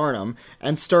 P.T. Barnum,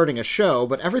 and starting a show,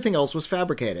 but everything else was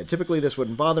fabricated. Typically, this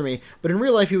wouldn't bother me, but in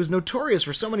real life, he was notorious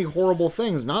for so many horrible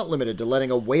things, not limited to letting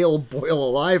a whale boil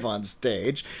alive on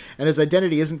stage, and his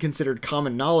identity isn't considered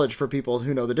common knowledge for people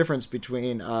who know the difference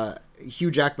between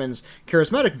Hugh Jackman's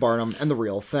charismatic Barnum and the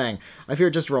real thing. I fear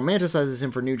it just romanticizes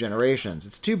him for new generations.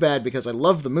 It's too bad because I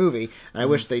love the movie, and I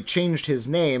wish they changed his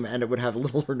name and it would have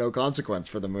little or no consequence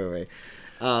for the movie.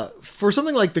 For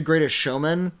something like The Greatest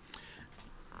Showman,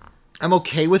 I'm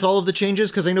okay with all of the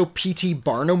changes because I know P.T.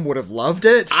 Barnum would have loved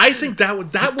it. I think that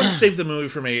would save the movie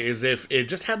for me is if it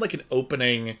just had like an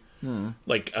opening,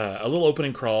 like a little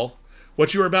opening crawl.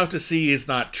 What you were about to see is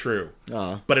not true,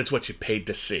 but it's what you paid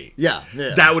to see. Yeah.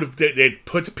 That would it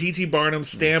puts P.T. Barnum's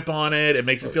stamp on it. It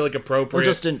makes it feel like appropriate. Or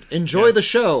just enjoy the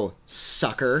show,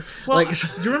 sucker. Well, do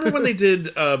you remember when they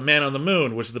did Man on the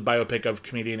Moon, which is the biopic of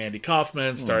comedian Andy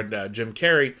Kaufman, starred Jim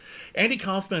Carrey? Andy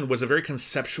Kaufman was a very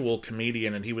conceptual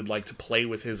comedian, and he would like to play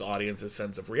with his audience's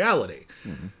sense of reality.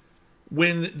 Mm-hmm.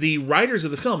 When the writers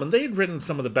of the film, and they had written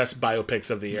some of the best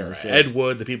biopics of the era, Ed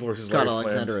Wood, The People vs. Scott Larry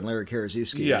Alexander Flint. and Larry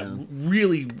Karaszewski. Yeah,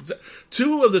 really,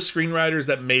 2 of the screenwriters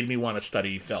that made me want to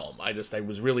study film. I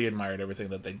was really admired everything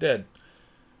that they did.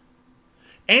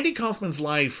 Andy Kaufman's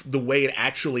life, the way it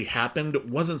actually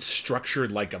happened, wasn't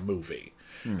structured like a movie.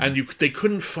 And they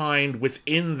couldn't find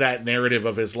within that narrative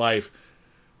of his life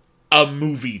a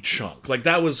movie chunk. Like,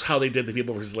 that was how they did The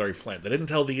People vs. Larry Flint. They didn't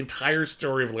tell the entire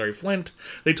story of Larry Flint.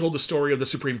 They told the story of the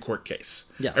Supreme Court case.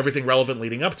 Yeah. Everything relevant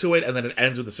leading up to it, and then it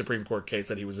ends with the Supreme Court case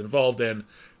that he was involved in.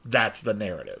 That's the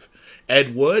narrative.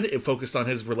 Ed Wood, it focused on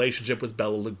his relationship with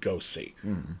Bela Lugosi.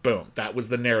 Boom. That was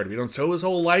the narrative. We don't show his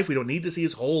whole life. We don't need to see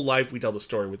his whole life. We tell the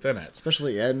story within it.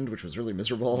 Especially the end, which was really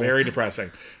miserable. Very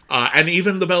depressing. And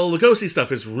even the Bela Lugosi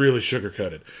stuff is really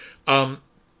sugar-coated.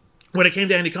 When it came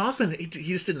to Andy Kaufman, he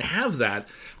just didn't have that.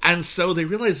 And so they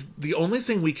realized the only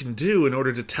thing we can do in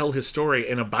order to tell his story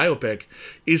in a biopic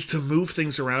is to move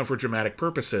things around for dramatic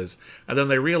purposes. And then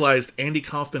they realized Andy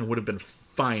Kaufman would have been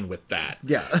fine with that.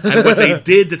 Yeah. And what they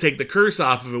did to take the curse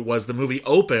off of it was the movie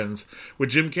opens with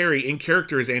Jim Carrey in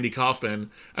character as Andy Kaufman,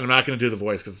 and I'm not going to do the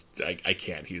voice because I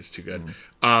can't. He's too good.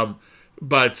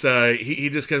 But he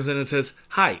just comes in and says,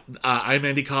 "Hi, I'm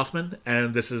Andy Kaufman,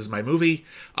 and this is my movie.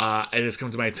 It has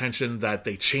come to my attention that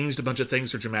they changed a bunch of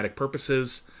things for dramatic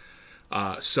purposes.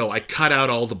 So I cut out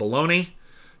all the baloney.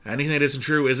 Anything that isn't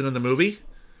true isn't in the movie.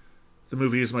 The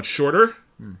movie is much shorter.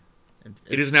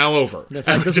 It is now over." In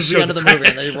fact, this is the end of the movie,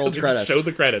 and they rolled credits. Showed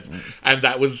the credits, and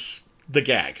that was the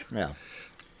gag. Yeah.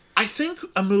 I think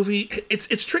a movie,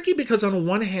 it's tricky because on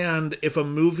one hand, if a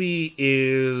movie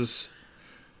is...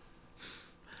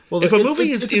 Well, if a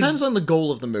movie it depends on the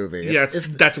goal of the movie.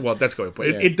 That's going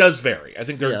point. It does vary. I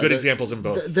think there are good examples in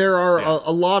both. There are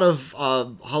a lot of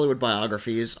Hollywood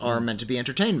biographies are meant to be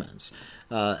entertainments.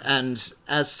 And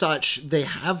as such, they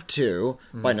have to,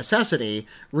 by necessity,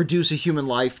 reduce a human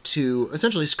life to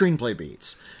essentially screenplay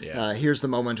beats. Yeah. Here's the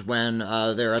moment when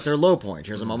they're at their low point.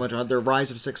 Here's a moment at their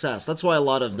rise of success. That's why a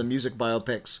lot of the music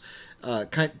biopics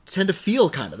tend to feel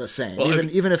kind of the same,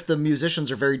 even if the musicians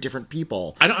are very different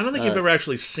people. I don't think you've ever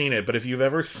actually seen it, but if you've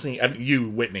ever seen... you,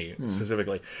 Whitney,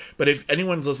 specifically. But if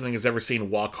anyone's listening has ever seen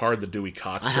Walk Hard, the Dewey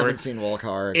Cox story... I haven't seen Walk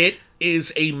Hard. It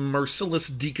is a merciless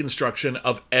deconstruction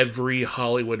of every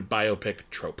Hollywood biopic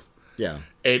trope. Yeah.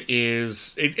 It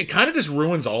is... It kind of just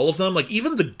ruins all of them. Like,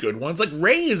 even the good ones. Like,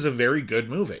 Ray is a very good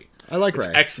movie. I like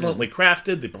Ray. Excellently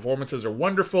crafted. The performances are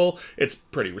wonderful. It's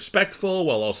pretty respectful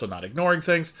while also not ignoring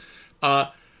things.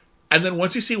 And then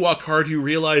once you see Walk Hard, you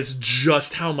realize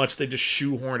just how much they just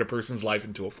shoehorned a person's life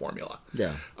into a formula.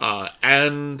 Yeah.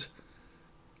 And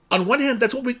on one hand,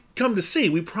 that's what we come to see.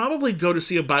 We probably go to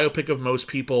see a biopic of most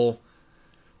people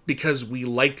because we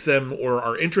like them or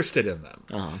are interested in them.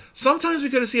 Uh-huh. Sometimes we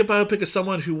go to see a biopic of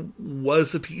someone who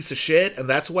was a piece of shit, and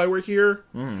that's why we're here.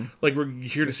 Mm-hmm. Like, we're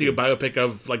here to see a biopic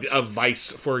of, like,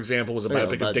 Vice, for example, was a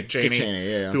biopic of Dick Cheney,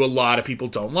 who a lot of people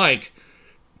don't like.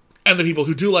 And the people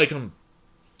who do like him,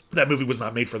 that movie was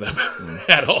not made for them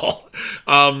at all.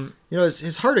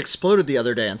 His heart exploded the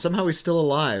other day, and somehow he's still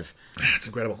alive. It's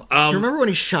incredible. You remember when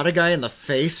he shot a guy in the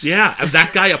face? Yeah, and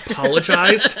that guy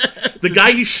apologized. The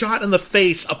guy he shot in the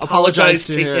face apologized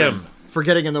to him for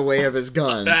getting in the way of his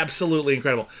gun. Absolutely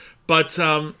incredible. But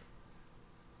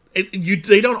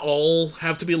they don't all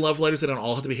have to be love letters. They don't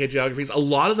all have to be hagiographies. A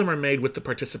lot of them are made with the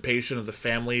participation of the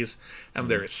families and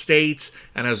their estates,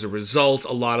 and as a result,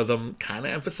 a lot of them kind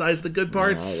of emphasize the good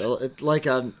parts.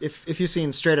 If you've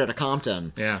seen Straight Outta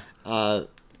Compton,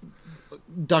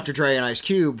 Dr. Dre and Ice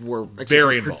Cube were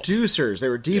very involved. Producers. They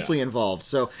were deeply involved,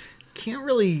 so can't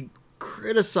really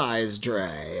criticize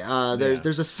Dre.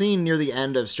 There's a scene near the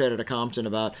end of Straight Outta Compton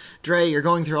about, Dre, you're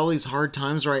going through all these hard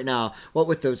times right now. What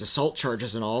with those assault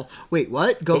charges and all? Wait,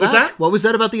 what? What was that? What was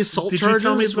that about the assault charges? Did you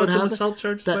tell me about the assault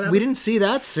charges? We didn't see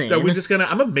that scene.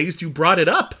 I'm amazed you brought it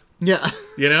up. Yeah.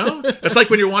 You know? It's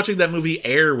like when you're watching that movie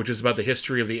Air, which is about the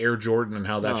history of the Air Jordan and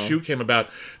how that shoe came about.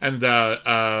 And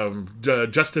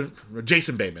Jason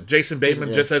Bateman.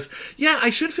 Just says, I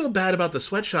should feel bad about the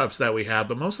sweatshops that we have,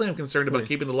 but mostly I'm concerned about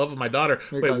keeping the love of my daughter.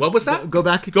 Wait, what was that? Go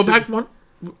back one.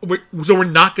 So we're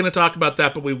not going to talk about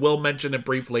that, but we will mention it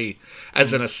briefly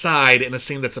as an aside in a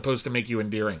scene that's supposed to make you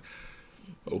endearing.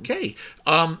 Okay.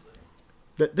 And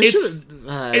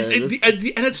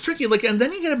it's tricky. Like, and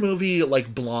then you get a movie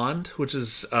like Blonde, which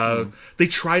is they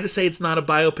try to say it's not a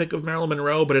biopic of Marilyn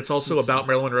Monroe, but it's also about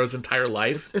Marilyn Monroe's entire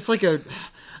life. It's like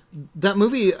that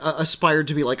movie aspired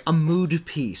to be like a mood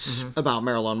piece about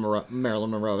Marilyn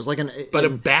Monroe. It's like a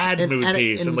bad mood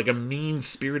piece and like a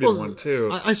mean-spirited one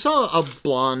too. I saw a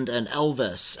Blonde and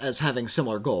Elvis as having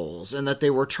similar goals, and that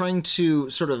they were trying to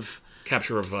sort of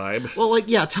capture a vibe. Well,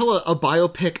 tell a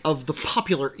biopic of the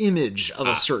popular image of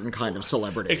a certain kind of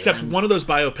celebrity. Except one of those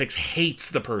biopics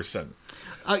hates the person.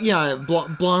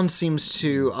 Blonde seems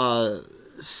to.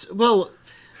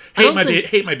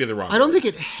 Hate might be the wrong word. I don't think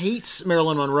it hates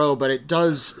Marilyn Monroe, but it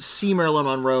does see Marilyn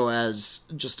Monroe as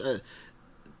just a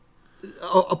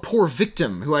poor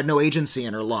victim who had no agency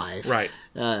in her life. Right.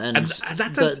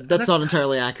 That's not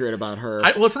entirely accurate about her.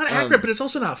 It's not accurate, but it's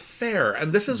also not fair.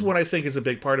 And this is what I think is a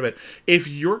big part of it. If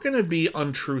you're going to be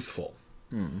untruthful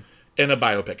in a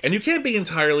biopic, and you can't be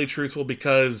entirely truthful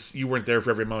because you weren't there for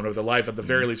every moment of their life, at the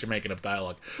very least you're making up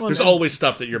dialogue. There's always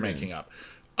stuff that you're making up.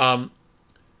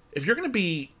 If you're going to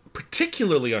be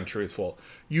particularly untruthful,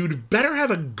 you'd better have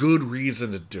a good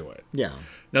reason to do it. Yeah.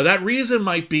 Now, that reason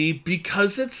might be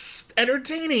because it's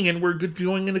entertaining and we're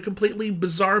going in a completely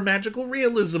bizarre magical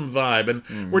realism vibe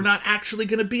and we're not actually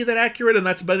going to be that accurate, and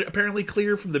that's apparently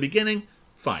clear from the beginning.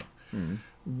 Fine.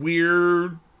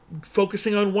 We're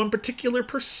focusing on one particular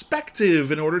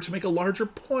perspective in order to make a larger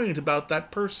point about that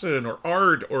person or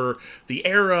art or the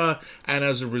era, and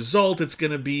as a result it's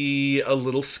going to be a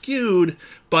little skewed,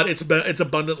 but it's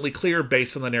abundantly clear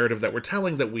based on the narrative that we're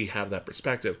telling that we have that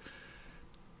perspective.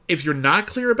 If you're not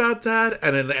clear about that,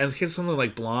 and here's something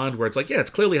like Blonde, where it's like, yeah,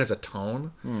 it clearly has a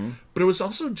tone, but it was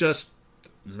also just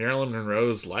Marilyn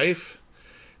Monroe's life.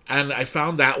 And I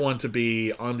found that one to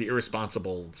be on the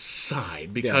irresponsible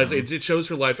side, because it shows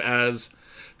her life as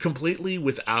completely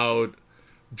without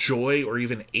joy or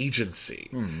even agency.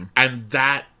 And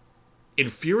that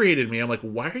infuriated me. I'm like,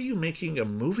 why are you making a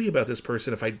movie about this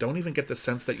person if I don't even get the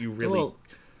sense that you really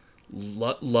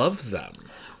love them?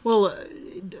 Well,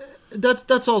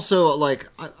 that's also, like,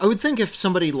 I would think if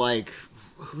somebody like,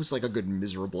 who's like a good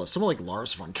miserablest, someone like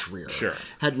Lars von Trier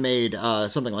had made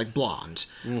something like Blonde,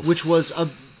 which was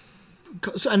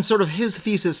and sort of his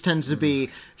thesis tends to be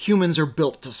humans are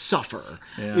built to suffer,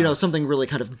 something really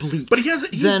kind of bleak. But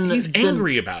he's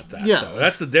angry about that. Though.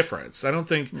 That's the difference. I don't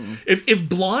think if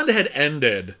Blonde had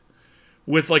ended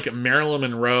with like Marilyn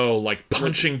Monroe like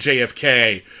punching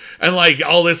JFK and like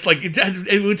all this, like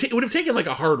it would have taken like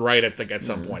a hard right, I think, at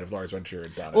some point if Lars von Trier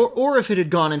had done it. Or if it had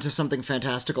gone into something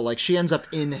fantastical, like she ends up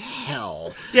in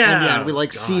hell. And we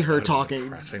see her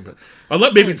talking.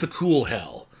 But maybe it's the cool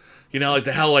hell. Like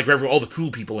the hell, like where all the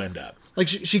cool people end up. Like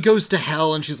she goes to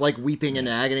hell and she's like weeping in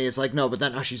agony. It's like, no, but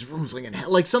then she's ruling in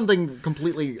hell. Like something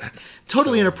completely,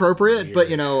 totally inappropriate. Weird. But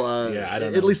I don't know.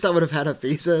 At least that would have had a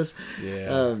thesis.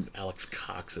 Yeah, Alex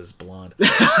Cox is Blonde.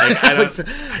 I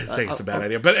think it's a bad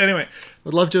idea. But anyway,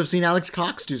 would love to have seen Alex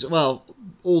Cox do. Well,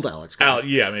 old Alex Cox.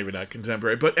 Maybe not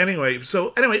contemporary. But anyway,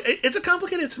 it's a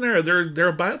complicated scenario. There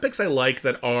are biopics I like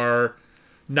that are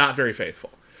not very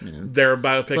faithful. There are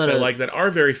biopics I like that are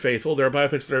very faithful. There are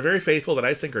biopics that are very faithful that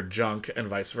I think are junk, and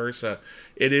vice versa.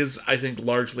 It is, I think,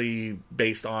 largely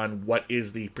based on what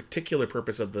is the particular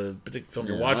purpose of the particular film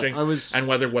you're watching, and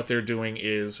whether what they're doing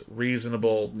is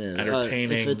reasonable,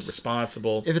 entertaining,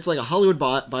 responsible. If it's like a Hollywood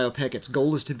biopic, its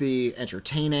goal is to be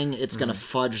entertaining. It's going to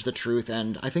fudge the truth,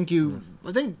 and I think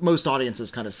most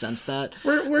audiences kind of sense that.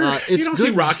 You don't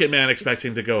see Rocketman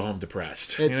expecting to go home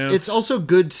depressed. It's also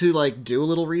good to like do a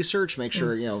little research, make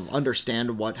sure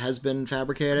understand what has been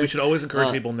fabricated. We should always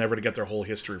encourage people never to get their whole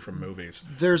history from movies.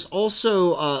 There's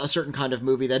also a certain kind of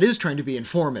movie that is trying to be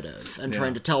informative and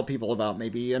trying to tell people about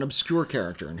maybe an obscure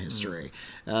character in history.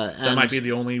 That might be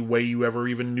the only way you ever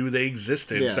even knew they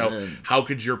existed. How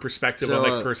could your perspective on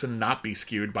that person not be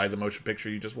skewed by the motion picture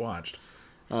you just watched?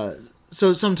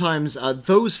 So sometimes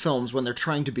those films, when they're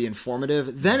trying to be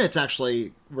informative, then it's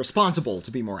actually responsible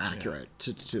to be more accurate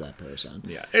to that person.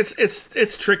 Yeah,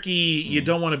 it's tricky. You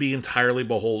don't want to be entirely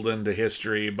beholden to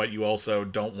history, but you also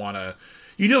don't want to.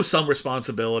 You do have some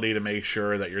responsibility to make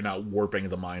sure that you're not warping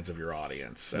the minds of your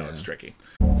audience. So it's tricky.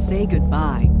 Say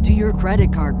goodbye to your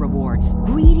credit card rewards.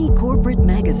 Greedy corporate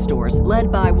mega stores,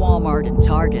 led by Walmart and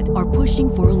Target, are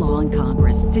pushing for a law in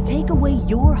Congress to take away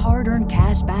your hard-earned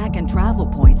cash back and travel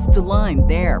points to line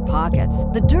their pockets.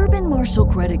 The Durbin-Marshall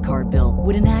credit card bill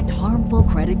would enact harmful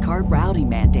credit card routing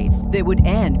mandates that would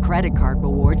end credit card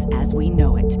rewards as we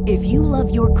know it. If you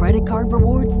love your credit card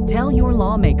rewards, tell your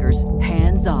lawmakers,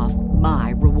 hands off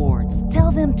my rewards.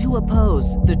 Tell them to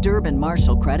oppose the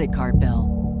Durbin-Marshall credit card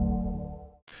bill.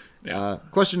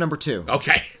 Question number 2.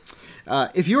 Okay.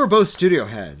 If you were both studio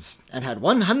heads and had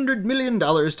 $100 million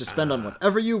to spend on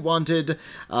whatever you wanted,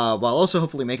 while also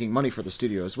hopefully making money for the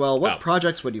studio as well, what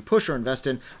projects would you push or invest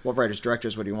in? What writers,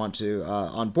 directors would you want to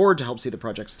on board to help see the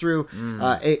projects through?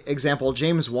 Example,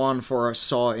 James Wan for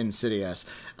Saw Insidious.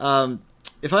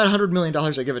 If I had $100 million,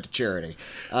 I'd give it to charity.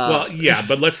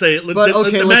 But let's say,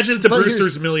 imagine it's a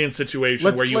Brewster's Million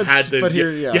situation where you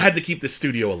had to keep the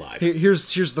studio alive.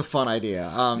 Here's the fun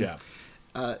idea.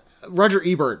 Roger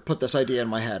Ebert put this idea in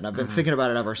my head, and I've been thinking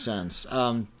about it ever since.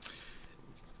 Aardman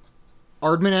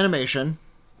Animation,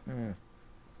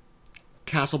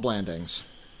 Castle Blandings.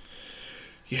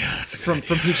 Yeah, that's a good idea.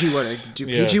 From P.G. Wood.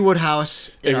 P.G.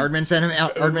 Woodhouse in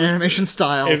Aardman Animation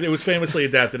style. It was famously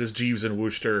adapted as Jeeves and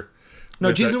Wooster.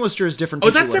 No, Jeeves and Wooster is different. Oh,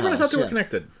 is that different? I thought they were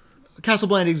connected. Castle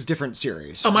Blandings is a different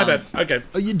series. Oh, my bad. Okay.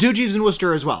 You do Jeeves and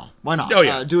Wooster as well. Why not? Oh,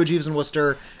 yeah. Do a Jeeves and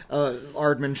Wooster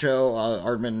Aardman show,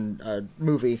 Aardman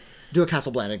movie. Do a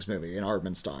Castle Blandings movie in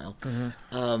Aardman style.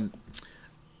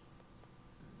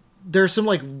 There's some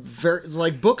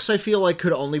books I feel like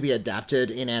could only be adapted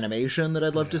in animation that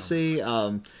I'd love to see. Did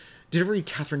you ever read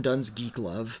Catherine Dunn's Geek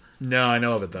Love? No, I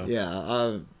know of it though.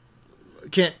 Yeah.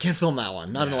 Can't film that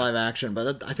one. Not in live action,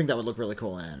 but I think that would look really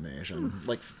cool in animation.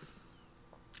 Like,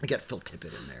 I get Phil Tippett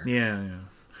in there. Yeah.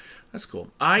 That's cool.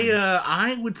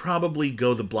 I would probably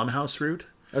go the Blumhouse route.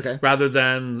 Okay. Rather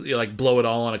than like blow it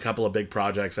all on a couple of big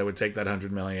projects, I would take that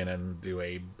 $100 million and do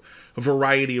a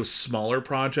variety of smaller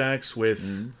projects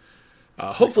with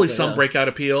hopefully some breakout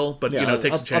appeal, but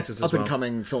take some chances as well. Up and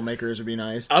coming filmmakers would be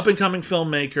nice. Up and coming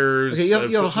filmmakers. Okay, you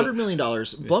have $100 million.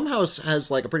 Blumhouse has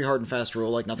like a pretty hard and fast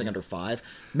rule, like nothing under 5.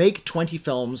 Make 20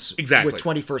 films with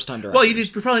 20 first-time directors. Well,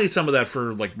 you probably need some of that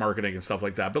for like marketing and stuff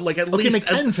like that. But like at least make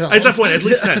 10 films. At that point, at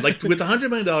least 10. Like with $100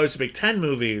 million to make 10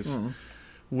 movies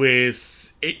with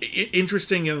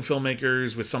interesting young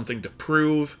filmmakers with something to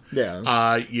prove.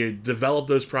 Yeah. You develop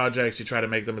those projects. You try to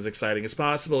make them as exciting as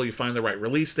possible. You find the right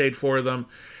release date for them.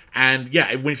 And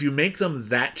if you make them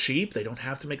that cheap, they don't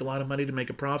have to make a lot of money to make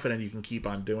a profit, and you can keep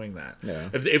on doing that. Yeah.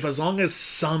 If as long as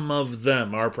some of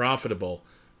them are profitable,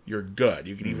 you're good.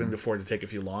 You can even afford to take a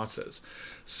few losses.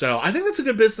 So I think that's a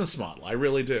good business model. I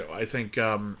really do. I think,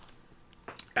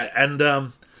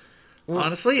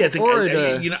 honestly, I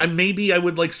think maybe I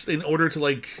would like, in order to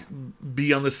like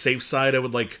be on the safe side, I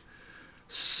would like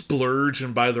splurge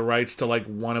and buy the rights to like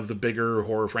one of the bigger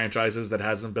horror franchises that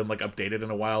hasn't been like updated in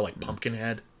a while, like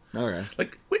Pumpkinhead. Okay.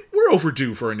 Like we're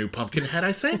overdue for a new Pumpkinhead,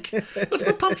 I think. Let's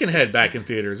put Pumpkinhead back in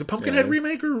theaters. A Pumpkinhead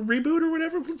remake or reboot or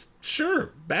whatever.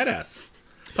 Sure, badass.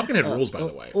 Pumpkinhead rules, by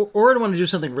the way. Or I'd want to do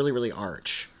something really, really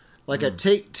arch. Like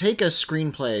take a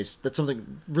screenplay that's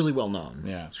something really well known.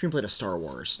 Yeah. Screenplay to Star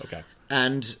Wars. Okay.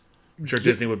 And I'm sure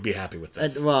Disney would be happy with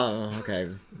this. Okay.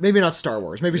 Maybe not Star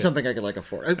Wars. Maybe something I could like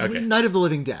afford. Okay. Night of the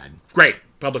Living Dead. Great.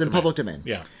 It's in public domain.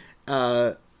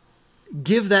 Yeah.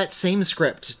 Give that same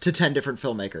script to 10 different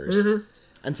filmmakers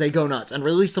and say go nuts and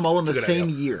release them all in the same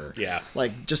year. Yeah.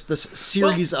 Like just this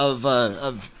series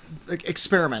of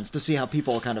experiments to see how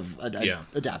people kind of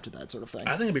adapt to that sort of thing.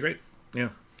 I think it'd be great. Yeah.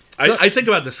 So, I think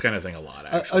about this kind of thing a lot,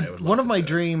 actually. One of my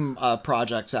dream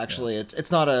projects, actually,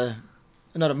 it's not a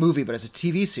movie, but it's a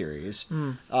TV series,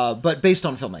 but based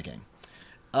on filmmaking.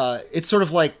 It's sort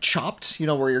of like Chopped,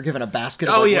 where you're given a basket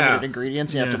of limited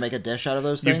ingredients and you have to make a dish out of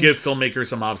those things. You give filmmakers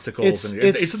some obstacles.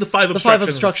 It's the Five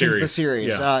Obstructions the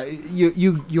series. Yeah.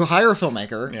 You hire a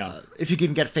filmmaker. Yeah. If you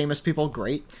can get famous people,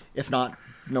 great. If not,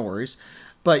 no worries.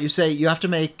 But you say you have to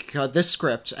make this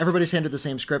script. Everybody's handed the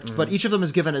same script, but each of them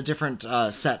is given a different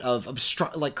set of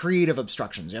creative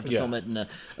obstructions. You have to film it in a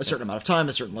certain amount of time,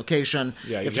 a certain location.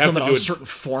 Yeah, you have to film it on a certain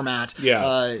format.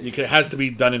 Yeah, it has to be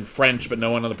done in French, but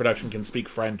no one on the production can speak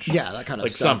French. Yeah, that kind of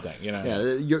like stuff. Something,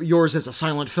 Yeah, yours is a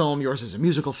silent film, yours is a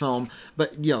musical film,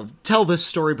 but tell this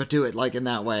story, but do it like in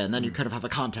that way, and then you kind of have a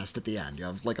contest at the end. You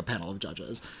have like a panel of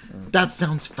judges. That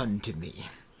sounds fun to me.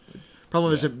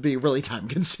 Problem is, it'd be really time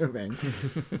consuming.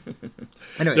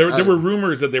 Anyway, there were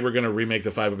rumors that they were going to remake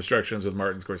The Five Obstructions with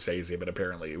Martin Scorsese, but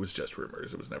apparently it was just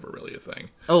rumors. It was never really a thing.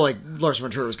 Oh, like Lars von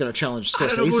Trier was going to challenge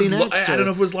Scorsese next? I don't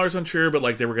know if it was Lars von Trier, but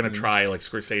like they were going to try like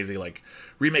Scorsese, like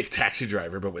remake Taxi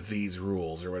Driver, but with these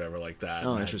rules or whatever like that.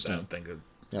 Oh, interesting. I don't think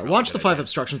watch The Five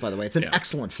Obstructions, by the way. It's an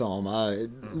excellent film.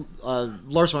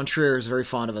 Lars von Trier is very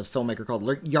fond of a filmmaker called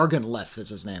Jürgen Leth, is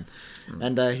his name.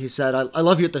 And he said, I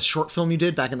love you at the short film you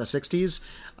did back in the 60s.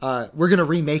 We're going to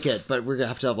remake it, but we're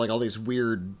going to have like all these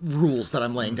weird rules that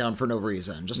I'm laying down for no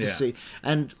reason, just to see.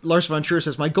 And Lars von Trier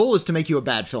says, my goal is to make you a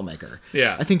bad filmmaker.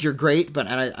 Yeah. I think you're great, but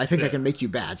I think I can make you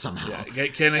bad somehow. Yeah.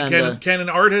 Can an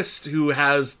artist who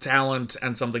has talent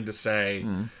and something to say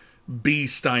be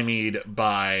stymied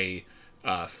by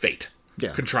fate,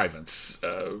 contrivance,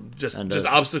 just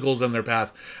obstacles in their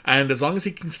path, and as long as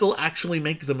he can still actually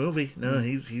make the movie,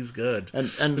 he's good.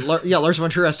 And Lars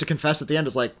von Trier has to confess at the end,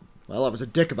 is like, well, I was a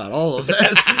dick about all of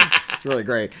this. It's really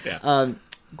great. Yeah.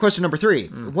 Question number 3: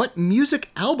 what music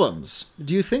albums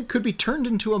do you think could be turned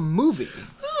into a movie?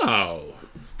 Oh,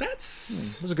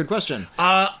 that's a good question.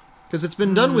 Because it's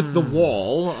been done with The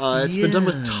Wall. It's been done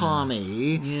with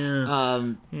Tommy.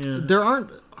 Yeah. There aren't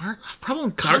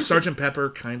probably Sgt. Pepper,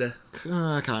 kinda.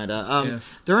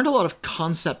 There aren't a lot of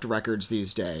concept records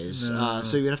these days,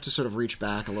 so you have to sort of reach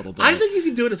back a little bit. I think you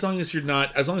can do it as long as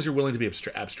you're willing to be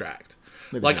abstract.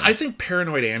 Maybe not. I think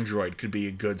Paranoid Android could be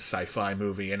a good sci-fi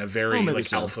movie in a very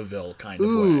Alphaville kind of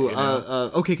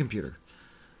way. OK Computer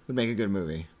would make a good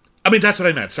movie. I mean, that's what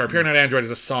I meant. Sorry, Paranoid Android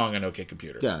is a song on OK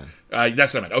Computer. Yeah.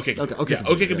 That's what I meant. OK Computer.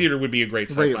 OK Computer would be a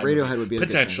great sci-fi Radiohead movie. would be a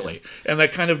potentially. Good song, and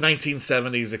that kind of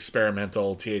 1970s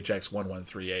experimental THX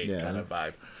 1138 kind of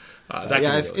vibe.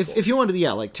 If you wanted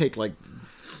to, take a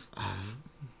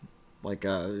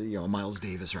Miles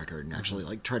Davis record and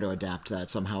actually try to adapt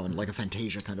that somehow in like a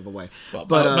Fantasia kind of a way. Well,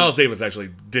 but Miles Davis actually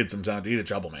did some sound. He did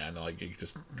Trouble Man. Like you could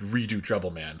just redo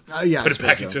Trouble Man. Put it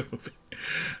back into a movie.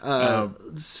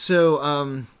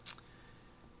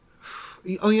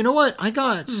 You know what? I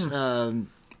got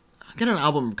got an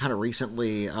album kind of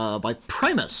recently by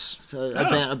Primus,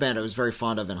 a band I was very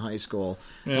fond of in high school.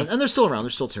 Yeah. And they're still around,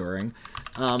 they're still touring.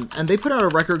 And they put out a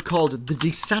record called The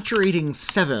Desaturating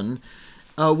Seven,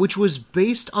 which was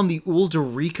based on the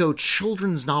Ulderico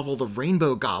children's novel The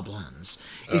Rainbow Goblins.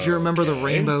 If you remember The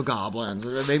Rainbow Goblins.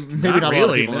 Maybe not a lot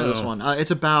of people know this one.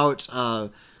 It's about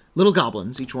little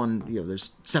goblins. Each one,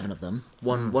 there's 7 of them.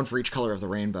 One for each color of the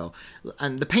rainbow.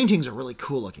 And the paintings are really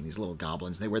cool looking, these little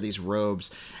goblins. They wear these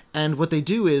robes. And what they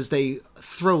do is they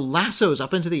throw lassos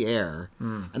up into the air,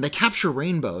 and they capture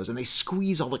rainbows, and they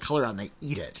squeeze all the color out, and they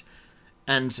eat it.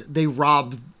 And they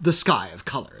rob the sky of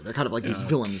color. They're kind of like these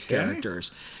villains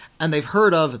characters. And they've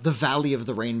heard of the Valley of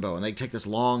the Rainbow, and they take this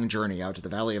long journey out to the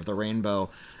Valley of the Rainbow.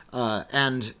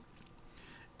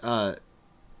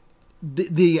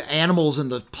 The animals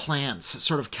and the plants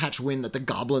sort of catch wind that the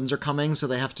goblins are coming, so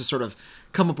they have to sort of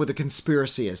come up with a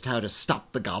conspiracy as to how to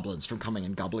stop the goblins from coming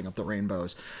and gobbling up the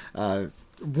rainbows.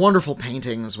 Wonderful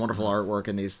paintings, wonderful artwork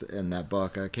in that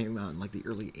book. Came out in like the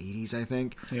early 80s, I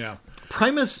think. Yeah.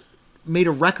 Primus made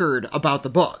a record about the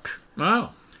book.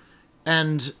 Oh.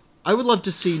 And I would love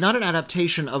to see not an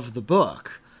adaptation of the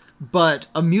book, but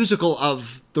a musical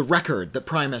of the record that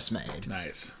Primus made.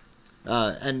 Nice.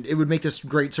 And it would make this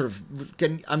great sort of...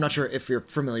 I'm not sure if you're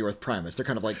familiar with Primus. They're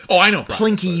kind of like... Oh, I know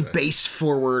Primus, plinky,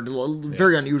 bass-forward,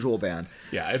 very unusual band.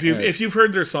 Yeah, if you've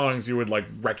heard their songs, you would like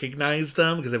recognize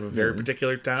them because they have a very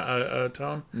particular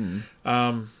tone.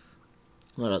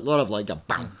 A lot of like a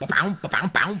bow, bow, bow,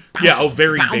 bow, yeah,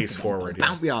 very bass forward.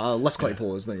 Les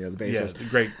Claypool is the bassist.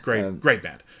 Yeah, great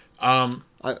band.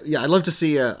 I'd love to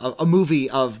see a movie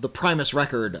of the Primus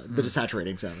record, The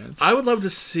Desaturating Seven. I would love to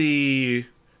see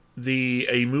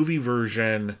a movie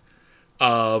version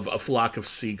of A Flock of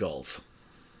Seagulls.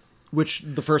 Which,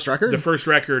 the first record? The first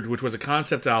record, which was a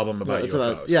concept album about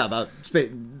UFOs. About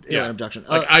alien abduction.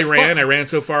 Like I ran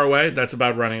so far away. That's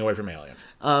about running away from aliens.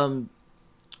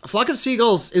 A Flock of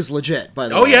Seagulls is legit, by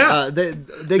the way. Oh yeah,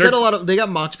 they got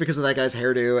mocked because of that guy's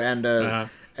hairdo, and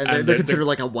they're considered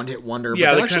like a one-hit wonder.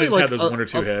 Yeah, but they kind of had those 1 or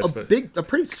 2 hits. A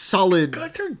pretty solid.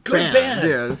 They're a good band.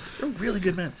 Yeah, they're a really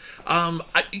good band.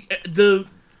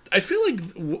 I feel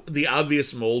like the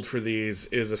obvious mold for these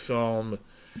is a film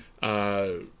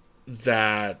that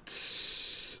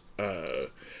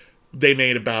they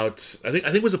made about. I think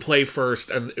it was a play first,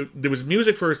 and there was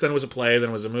music first, then it was a play, then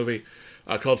it was a movie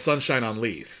called Sunshine on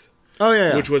Leith. Oh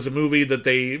yeah. Which was a movie that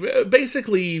they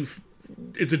basically.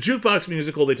 It's a jukebox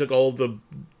musical. They took all the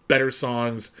better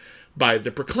songs by the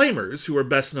Proclaimers, who are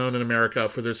best known in America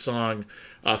for their song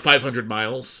 500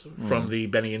 Miles from the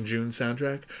Benny and June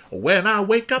soundtrack. When I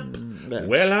wake up,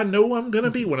 well, I know I'm going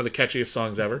to be. One of the catchiest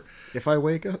songs ever. If I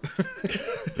wake up.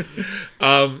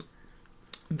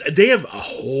 They have a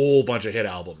whole bunch of hit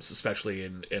albums, especially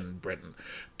in Britain.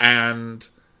 And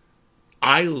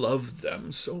I love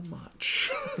them so much.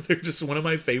 They're just one of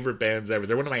my favorite bands ever.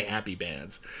 They're one of my happy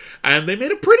bands. And they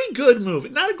made a pretty good movie.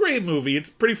 Not a great movie. It's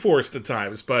pretty forced at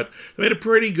times. But they made a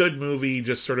pretty good movie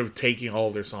just sort of taking all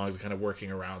of their songs and kind of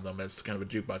working around them as kind of a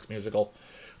jukebox musical.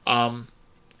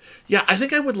 Yeah, I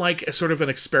think I would like a sort of an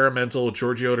experimental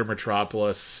Giorgio de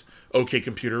Metropolis OK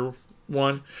Computer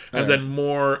one. And then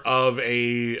more of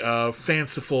a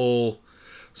fanciful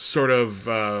sort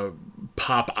of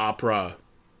pop opera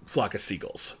Flock of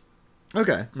Seagulls.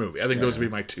 Okay. Movie. I think those would be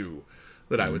my two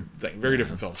that I would think. Very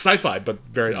different films. Sci-fi, but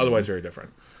otherwise very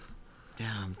different.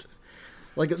 Yeah.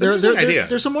 Like idea.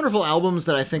 There's some wonderful albums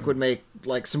that I think would make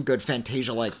like some good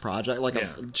Fantasia-like project, like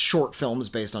short films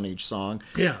based on each song.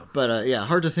 Yeah. But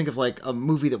hard to think of like a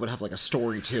movie that would have like a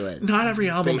story to it. Not every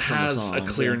album has a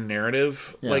clear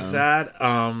narrative like that.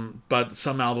 But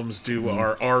some albums do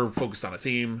are focused on a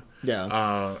theme.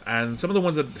 Yeah. And some of the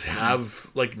ones that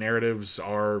have like narratives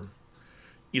are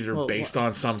either based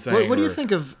on something. What do you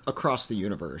think of Across the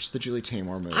Universe, the Julie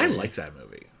Taymor movie? I like that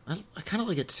movie. I kind of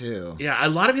like it too. Yeah, a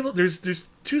lot of people. There's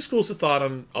two schools of thought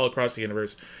on All Across the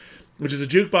Universe, which is a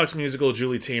jukebox musical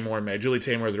Julie Taymor made. Julie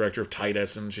Taymor, the director of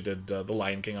Titus, and she did The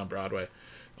Lion King on Broadway.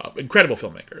 Incredible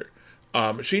filmmaker.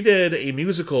 She did a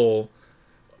musical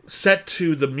set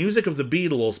to the music of the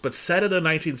Beatles, but set in the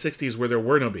 1960s where there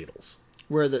were no Beatles.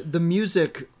 Where the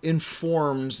music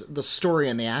informs the story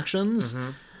and the actions,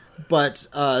 but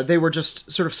they were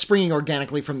just sort of springing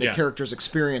organically from the characters'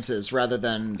 experiences rather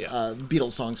than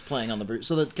Beatles songs playing on the...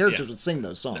 So the characters would sing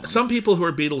those songs. Some people who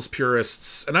are Beatles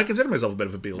purists, and I consider myself a bit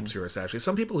of a Beatles purist, actually.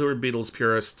 Some people who are Beatles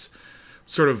purists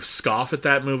sort of scoff at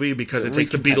that movie because it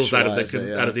takes the Beatles out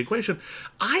of the equation.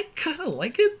 I kind of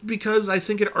like it because I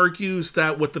think it argues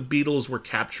that what the Beatles were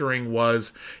capturing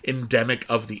was endemic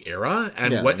of the era,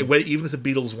 and what even if the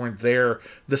Beatles weren't there,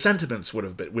 the sentiments would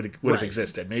have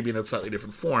existed, maybe in a slightly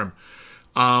different form.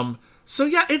 So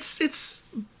yeah, it's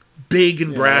big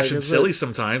and brash and silly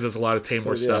sometimes, as a lot of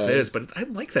Tamor stuff is, but I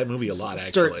like that movie a lot,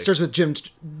 actually. Starts with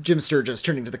Jim Sturgis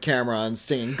turning to the camera and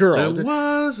singing "Girl." There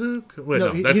was a... Wait,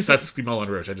 no, that's Moulin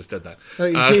Rouge. I just did that.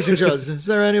 Is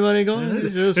there anybody going to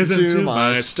listen to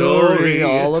my story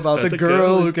all about the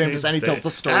girl who came to stay? And he tells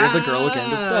the story of the girl who came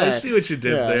to stay. I see what you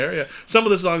did there. Yeah, some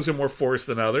of the songs are more forced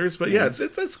than others, but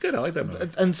it's good. I like that movie.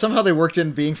 And somehow they worked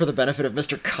in being for the benefit of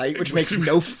Mr. Kite, which makes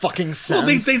no fucking sense. Well,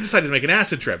 they decided to make an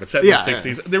acid trip. It's set in the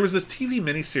 60s. There was this TV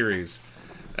miniseries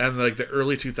in like the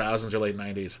early 2000s or late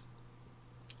 90s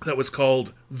that was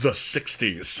called The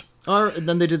 60s. And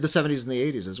then they did the 70s and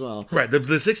the 80s as well. Right. The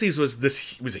 60s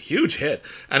was a huge hit,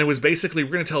 and it was basically,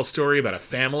 we're going to tell a story about a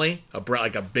family,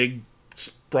 like a big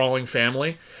sprawling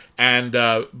family, and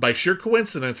by sheer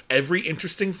coincidence, every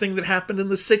interesting thing that happened in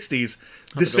the 60s,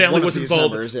 this family was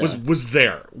involved, was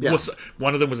there. Yeah.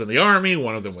 One of them was in the army,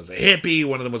 one of them was a hippie,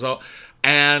 one of them was all,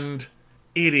 and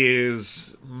it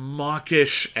is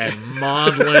mawkish and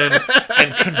maudlin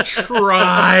and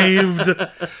contrived.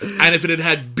 And if it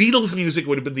had Beatles music, it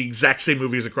would have been the exact same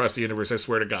movies across the universe, I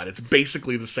swear to God. It's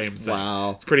basically the same thing. Wow.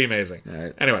 It's pretty amazing.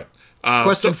 Right. Anyway.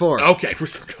 Question 4. Okay, we're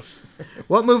still going.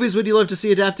 What movies would you love to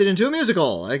see adapted into a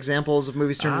musical? Examples of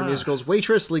movies turned into musicals: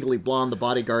 Waitress, Legally Blonde, The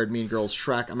Bodyguard, Mean Girls,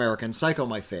 Shrek, American Psycho,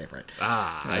 my favorite.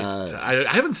 I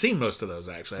haven't seen most of those,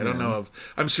 actually. I don't know.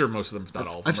 I'm sure most of them, not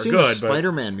all of them, I've are seen good. the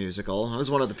Spider-Man musical. I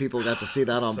was one of the people who got to see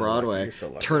that on Broadway.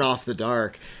 So Turn Off the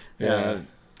Dark. Yeah.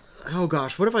 Oh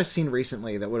gosh, what have I seen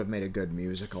recently that would have made a good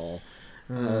musical?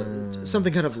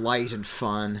 Something kind of light and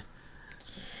fun.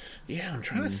 Yeah, I'm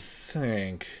trying to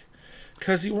think.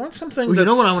 Because you want something You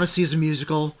know what I want to see as a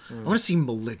musical? I want to see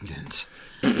Malignant.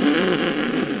 I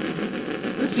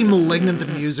want to see Malignant the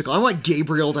musical. I want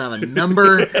Gabriel to have a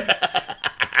number.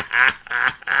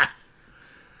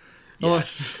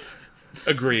 Yes.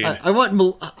 Agreed. I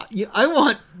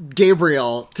want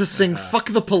Gabriel to sing "Fuck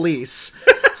the Police"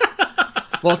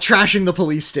 while trashing the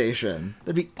police station.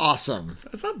 That'd be awesome.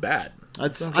 That's not bad. I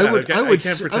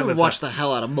would watch the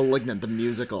hell out of Malignant the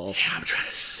musical. Yeah, I'm trying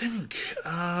to think.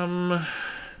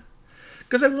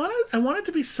 Because I want it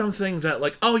to be something that,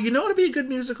 like, oh, you know what would be a good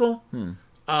musical?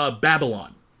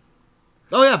 Babylon.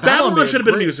 Oh yeah, Babylon should have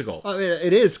been a musical. I mean,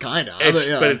 it is kind of,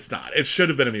 but it's not. It should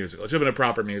have been a musical. It should have been a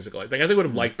proper musical. I think I would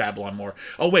have liked Babylon more.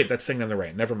 Oh wait, that's Singing in the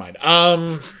Rain. Never mind.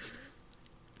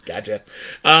 Gotcha.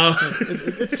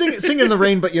 It's Sing in the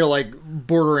Rain, but like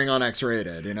bordering on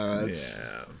X-rated. It's...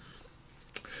 Yeah.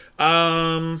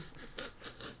 I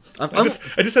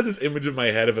just had this image in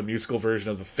my head of a musical version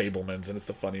of The Fabelmans, and it's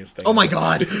the funniest thing. Oh my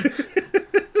god.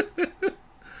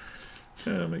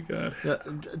 Oh my god. Yeah,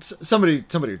 somebody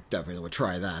definitely would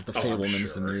try that. The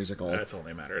Fabelmans, sure. the musical. That's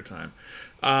only a matter of time.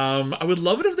 I would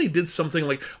love it if they did something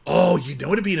like, oh, you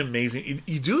know, it'd be an amazing.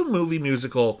 You do a movie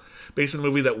musical based on a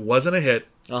movie that wasn't a hit,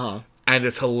 and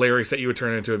it's hilarious that you would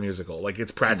turn it into a musical. Like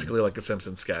it's practically like a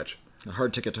Simpsons sketch. A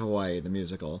Hard Ticket to Hawaii, the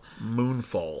musical.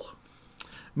 Moonfall,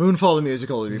 the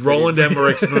musical would be Roland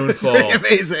Emmerich's Moonfall. Pretty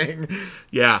amazing.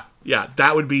 Yeah,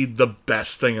 that would be the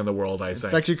best thing in the world, I think.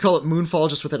 In fact, you'd call it Moonfall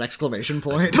just with an exclamation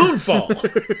point. Moonfall!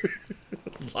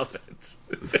 Love it.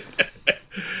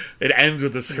 It ends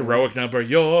with this heroic number,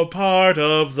 "You're part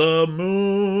of the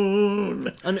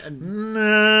moon."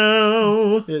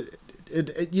 No.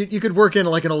 You could work in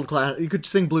like an old class. You could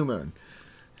sing Blue Moon.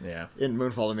 Yeah. In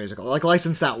Moonfall the musical. Like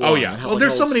license that one. Oh yeah. Well,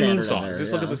 there's so many moon songs. There,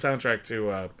 just look at the soundtrack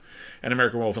to An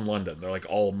American Werewolf in London. They're like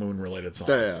all moon related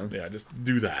songs. Yeah, just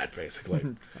do that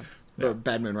basically.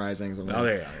 Bad Moon Rising. Something. Oh,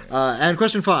 there you go. And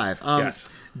question 5. Yes.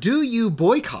 Do you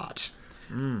boycott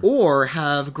or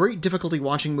have great difficulty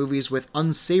watching movies with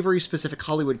unsavory specific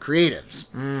Hollywood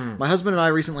creatives? My husband and I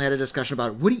recently had a discussion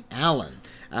about Woody Allen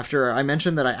after I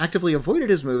mentioned that I actively avoided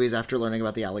his movies after learning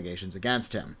about the allegations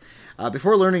against him.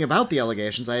 Before learning about the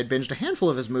allegations, I had binged a handful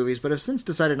of his movies, but have since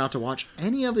decided not to watch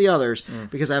any of the others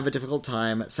because I have a difficult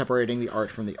time separating the art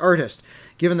from the artist.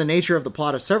 Given the nature of the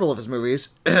plot of several of his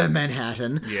movies,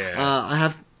 Manhattan,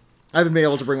 I haven't been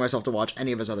able to bring myself to watch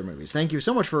any of his other movies. Thank you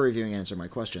so much for reviewing and answering my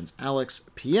questions. Alex,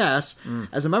 P.S.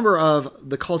 As a member of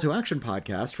the Call to Action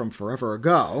podcast from forever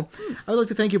ago, I would like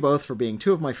to thank you both for being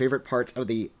two of my favorite parts of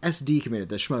the SD community,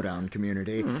 the Schmodown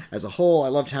community. As a whole, I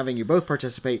loved having you both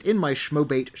participate in my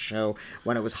Schmobait show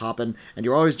when it was hoppin', and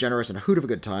you're always generous and a hoot of a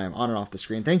good time on and off the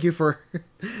screen. Thank you for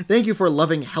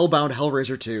loving Hellbound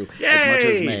Hellraiser 2 as much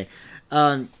as me.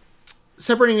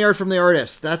 separating the art from the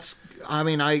artist, that's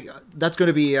going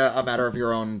to be a matter of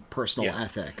your own personal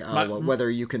ethic, whether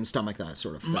you can stomach that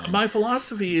sort of thing. My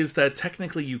philosophy is that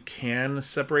technically you can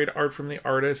separate art from the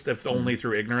artist, if only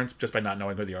through ignorance, just by not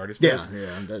knowing who the artist is.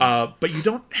 But you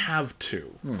don't have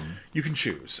to. You can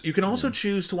choose. You can also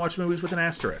choose to watch movies with an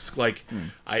asterisk. Like,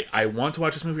 I want to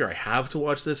watch this movie, or I have to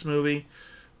watch this movie,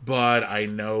 but I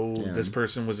know this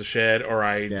person was a shit, or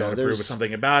I don't approve of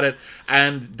something about it,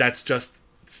 and that's just...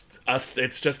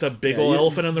 it's just a big old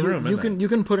elephant in the room. You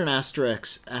can put an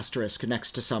asterisk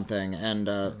next to something and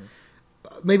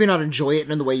maybe not enjoy it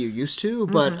in the way you used to,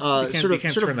 but you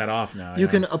can't turn that off now. You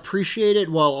can appreciate it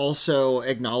while also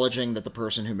acknowledging that the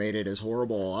person who made it is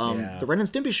horrible. The Ren and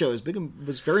Stimpy show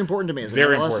was very important to me as an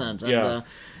adolescent. And,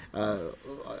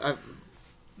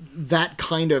 that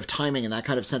kind of timing and that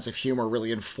kind of sense of humor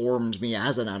really informed me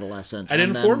as an adolescent. And it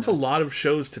informs a lot of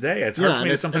shows today. It's hard for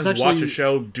me to sometimes watch a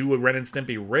show do a Ren and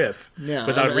Stimpy riff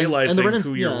without realizing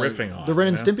who you're riffing on. The Ren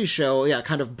and Stimpy show,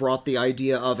 kind of brought the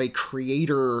idea of a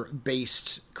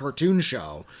creator-based cartoon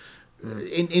show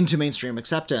into mainstream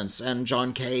acceptance, and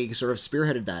John Kay sort of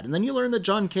spearheaded that. And then you learn that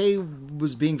John Kay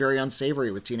was being very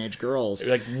unsavory with teenage girls.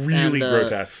 Like, really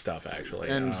grotesque stuff, actually.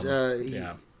 And,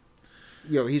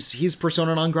 he's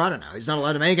persona non grata now. He's not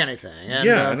allowed to make anything.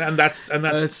 And, and that's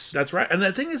right. And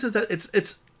the thing is that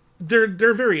it's there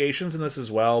are variations in this as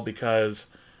well,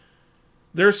 because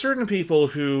there are certain people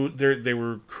who they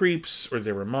were creeps, or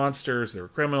they were monsters, they were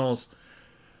criminals,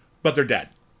 but they're dead.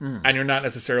 And you're not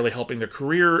necessarily helping their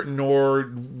career, nor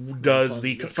does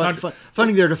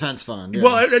funding their defense fund. Yeah.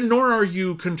 Well, and nor are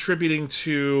you contributing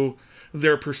to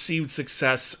their perceived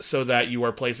success, so that you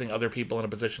are placing other people in a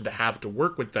position to have to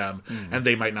work with them, and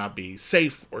they might not be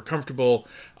safe or comfortable,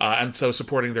 and so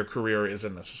supporting their career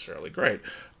isn't necessarily great.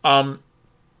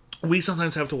 We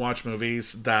sometimes have to watch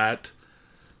movies that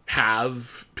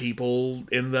have people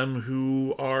in them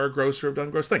who are gross or have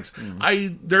done gross things.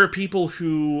 There are people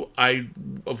who I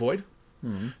avoid,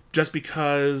 just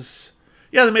because,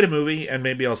 they made a movie, and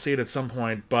maybe I'll see it at some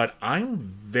point, but I'm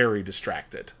very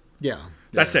distracted. Yeah.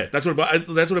 That's it. That's what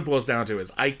it boils down to.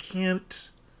 Is I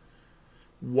can't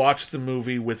watch the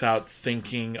movie without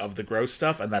thinking of the gross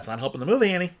stuff, and that's not helping the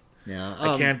movie any. Yeah,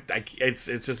 I can't. It's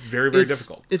just very, very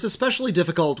difficult. It's especially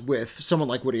difficult with someone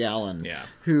like Woody Allen,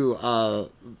 who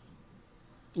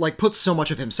puts so much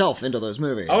of himself into those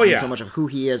movies. And so much of who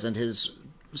he is and his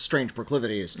strange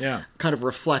proclivities kind of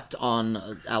reflect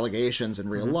on allegations in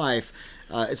real life.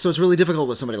 So it's really difficult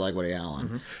with somebody like Woody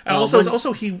Allen. And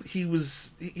also he's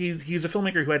a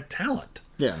filmmaker who had talent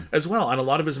as well, and a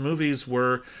lot of his movies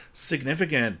were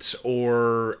significant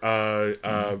or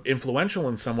influential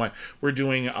in some way. We're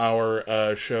doing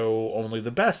our show Only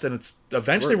the Best, and it's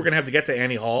eventually we're going to have to get to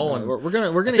Annie Hall, and we're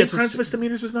going to get Crimes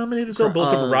Misdemeanors was nominated as well.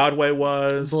 Bullets Over Broadway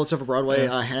was. Bullets Over Broadway,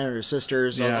 Hannah and Her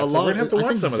Sisters. A lot. We're going to have to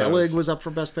watch some of those. Zelig was up for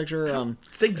Best Picture. I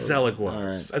think Zelig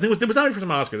was. Right. I think it was nominated for some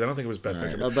Oscars. I don't think it was Best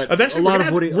Picture. But eventually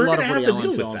we're going to have to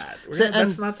deal films. with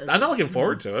that. I'm not looking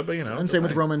forward to it, but and same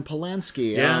with Roman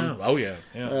Polanski.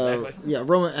 Exactly.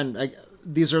 Roman, and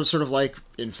these are sort of like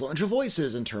influential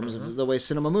voices in terms of the way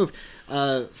cinema moved.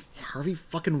 Harvey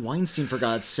fucking Weinstein, for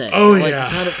God's sake.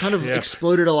 Kind of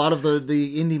exploded a lot of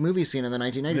the indie movie scene in the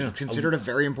 1990s. Considered a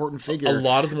very important figure. A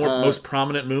lot of the most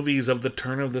prominent movies of the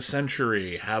turn of the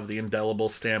century have the indelible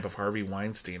stamp of Harvey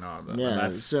Weinstein on them. Yeah,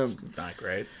 that's not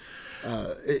great.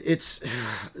 It's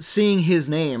seeing his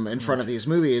name in front of these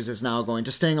movies is now going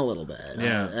to sting a little bit.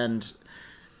 And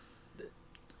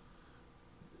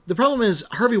the problem is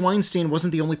Harvey Weinstein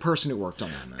wasn't the only person who worked on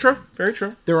that movie. True, very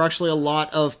true. There were actually a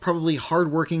lot of probably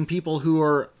hardworking people who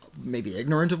are maybe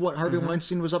ignorant of what Harvey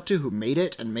Weinstein was up to, who made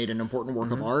it and made an important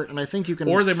work of art. And I think you can...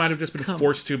 Or they might have just been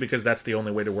forced to, because that's the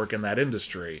only way to work in that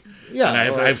industry. Yeah. And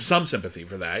I have some sympathy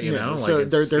for that, you know? So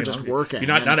they're just working.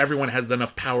 Not everyone has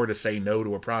enough power to say no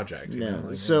to a project.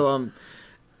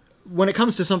 When it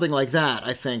comes to something like that,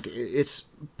 I think it's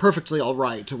perfectly all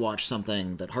right to watch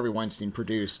something that Harvey Weinstein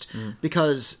produced,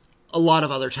 because a lot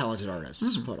of other talented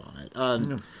artists put on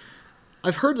it.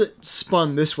 I've heard it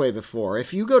spun this way before.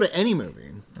 If you go to any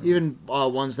movie, even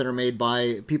ones that are made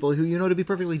by people who you know to be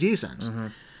perfectly decent,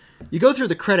 you go through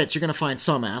the credits, you're going to find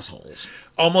some assholes.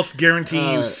 Almost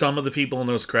guarantee you some of the people in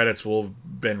those credits will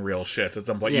have been real shits at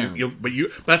some point. But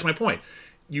that's my point.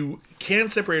 You can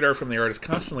separate art from the artist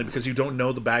constantly, because you don't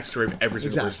know the backstory of every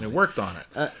single person who worked on it.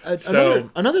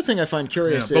 Another thing I find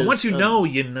curious is... But once you know,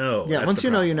 you know. Yeah, once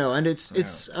you know, you know. And it's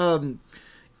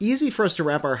easy for us to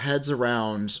wrap our heads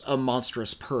around a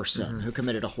monstrous person who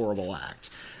committed a horrible act.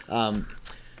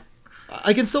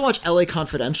 I can still watch L.A.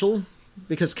 Confidential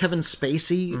because Kevin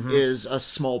Spacey is a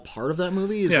small part of that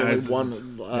movie. He's only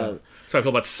one. So I feel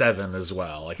about Seven as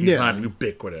well. Like he's not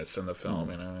ubiquitous in the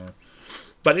film, you know.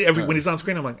 But when he's on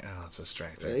screen, I'm like, oh, it's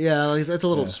distracting. Yeah, it's a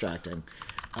little distracting.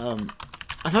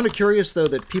 I found it curious though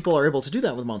that people are able to do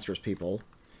that with Monstrous People.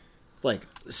 Like,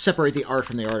 separate the art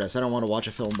from the artist. I don't want to watch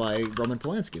a film by Roman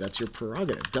Polanski. That's your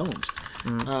prerogative. Don't.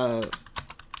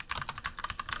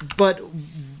 But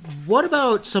what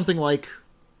about something like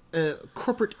a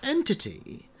corporate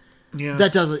entity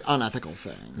that does unethical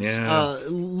things? Yeah.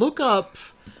 Look up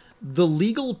the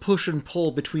legal push and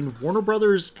pull between Warner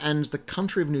Brothers and the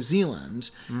country of New Zealand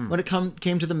when it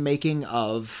came to the making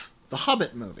of the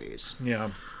Hobbit movies. Yeah.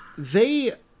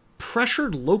 They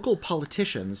pressured local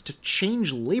politicians to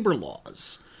change labor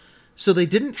laws so they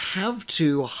didn't have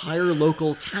to hire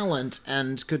local talent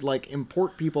and could like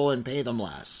import people and pay them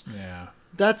less. Yeah.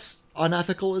 That's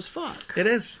unethical as fuck. It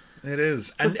is. It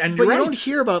is. But you're you right. don't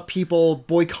hear about people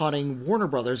boycotting Warner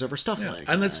Brothers over stuff like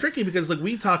that. And that's tricky because like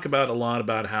we talk about a lot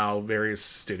about how various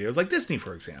studios, like Disney,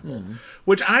 for example,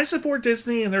 which I support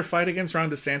Disney in their fight against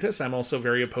Ron DeSantis. I'm also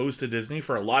very opposed to Disney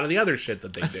for a lot of the other shit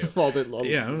that they do. Well,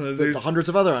 the hundreds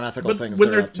of other unethical things.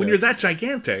 When you're that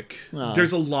gigantic,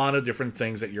 there's a lot of different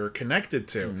things that you're connected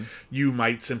to. You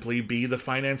might simply be the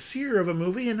financier of a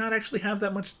movie and not actually have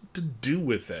that much to do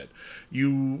with it.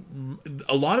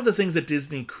 A lot of the things that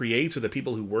Disney creates or the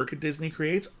people who work at Disney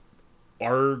creates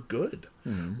are good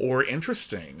or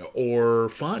interesting or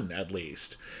fun, at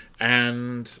least.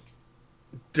 And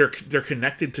they're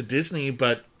connected to Disney,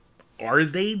 but are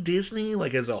they Disney?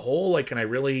 Like, as a whole, like,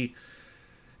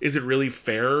 is it really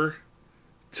fair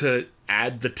to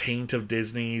add the taint of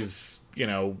Disney's,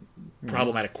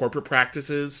 problematic corporate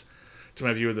practices to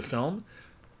my view of the film?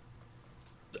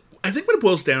 I think what it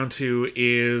boils down to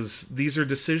is these are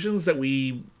decisions that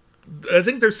I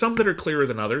think there's some that are clearer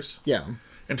than others. Yeah.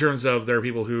 In terms of there are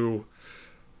people who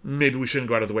maybe we shouldn't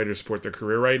go out of the way to support their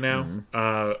career right now.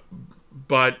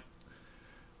 But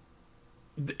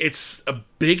it's a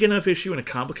big enough issue and a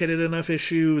complicated enough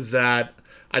issue that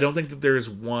I don't think that there's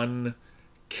one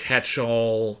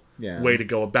catch-all way to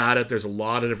go about it. There's a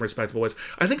lot of different respectable ways.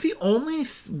 I think the only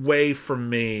way for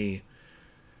me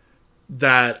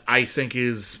that I think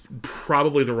is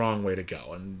probably the wrong way to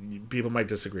go, and people might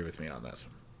disagree with me on this,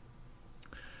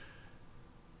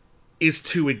 is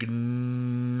to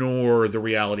ignore the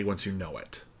reality once you know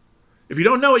it. If you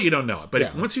don't know it, you don't know it. But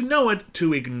if once you know it,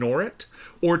 to ignore it,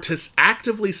 or to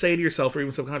actively say to yourself, or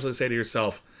even subconsciously say to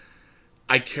yourself,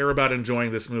 I care about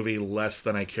enjoying this movie less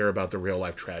than I care about the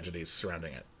real-life tragedies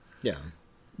surrounding it. Yeah.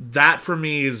 That, for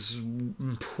me, is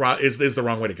the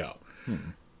wrong way to go.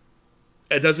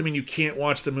 It doesn't mean you can't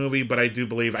watch the movie, but I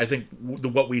think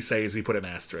what we say is we put an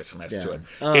asterisk next to it.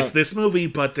 It's this movie,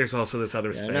 but there's also this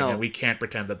other thing, and we can't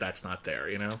pretend that that's not there,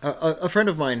 A friend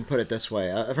of mine put it this way.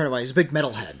 A friend of mine, he's a big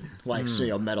metalhead, likes,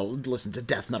 metal, listen to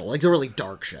death metal, like the really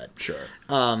dark shit. Sure.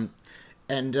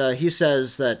 And he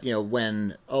says that,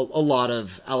 when a lot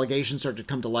of allegations started to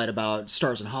come to light about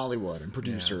stars in Hollywood and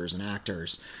producers and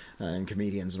actors and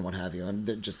comedians and what have you, and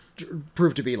that just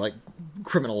proved to be like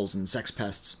criminals and sex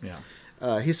pests. Yeah.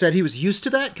 He said he was used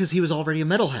to that because he was already a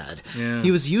metalhead. Yeah.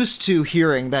 He was used to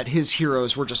hearing that his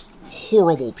heroes were just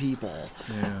horrible people.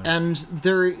 Yeah. And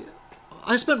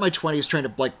I spent my 20s trying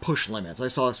to like push limits. I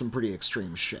saw some pretty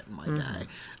extreme shit in my day.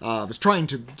 I was trying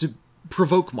to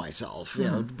provoke myself,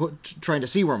 trying to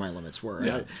see where my limits were.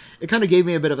 Yeah. It kind of gave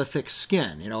me a bit of a thick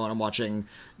skin, when I'm watching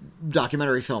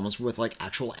documentary films with like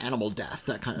actual animal death,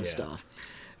 that kind of stuff.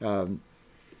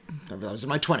 I was in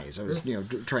my 20s. I was,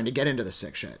 trying to get into the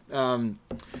sick shit.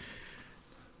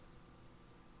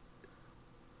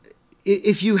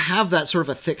 If you have that sort of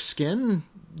a thick skin,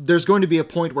 there's going to be a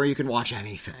point where you can watch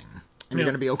anything, and you're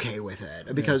going to be okay with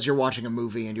it because you're watching a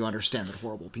movie and you understand that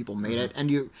horrible people made it, and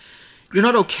you're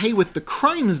not okay with the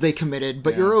crimes they committed,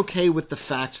 but you're okay with the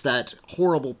fact that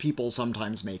horrible people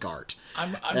sometimes make art.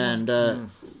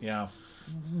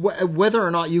 Whether or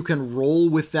not you can roll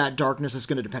with that darkness is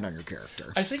going to depend on your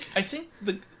character. I think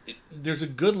there's a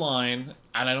good line,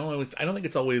 and I don't think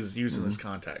it's always used in this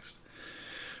context.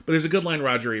 But there's a good line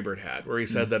Roger Ebert had where he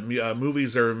said that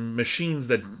movies are machines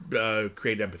that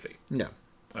create empathy. No.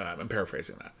 I'm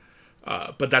paraphrasing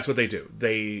that. But that's what they do.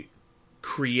 They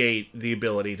create the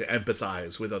ability to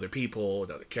empathize with other people,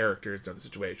 and other characters, and other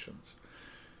situations.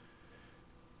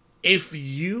 If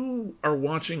you are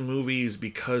watching movies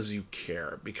because you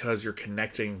care, because you're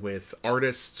connecting with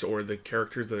artists or the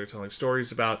characters that they're telling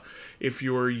stories about, if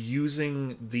you're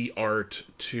using the art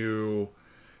to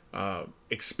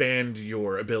expand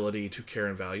your ability to care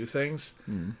and value things,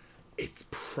 it's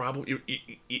probably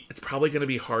going to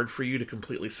be hard for you to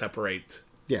completely separate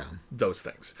Yeah. those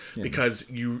things because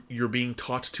you're being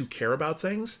taught to care about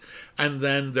things, and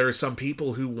then there are some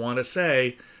people who want to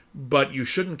say, but you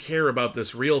shouldn't care about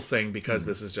this real thing because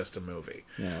this is just a movie.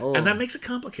 Yeah. And that makes it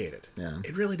complicated. Yeah.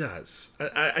 It really does.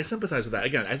 I sympathize with that.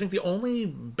 Again, I think the only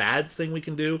bad thing we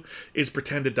can do is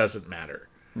pretend it doesn't matter.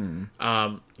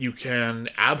 You can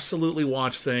absolutely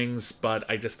watch things, but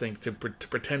I just think to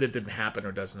pretend it didn't happen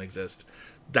or doesn't exist,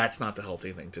 that's not the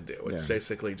healthy thing to do. It's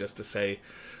basically just to say,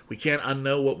 we can't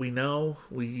unknow what we know.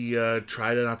 We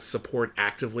try to not support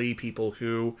actively people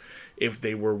who, if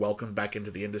they were welcomed back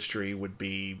into the industry, would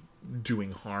be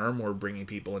doing harm or bringing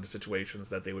people into situations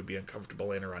that they would be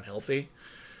uncomfortable in or unhealthy.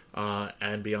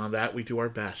 And beyond that, we do our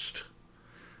best.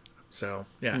 So,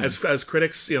 yeah, as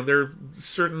critics, there are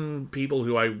certain people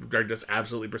who are just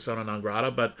absolutely persona non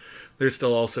grata, but there's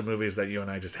still also movies that you and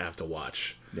I just have to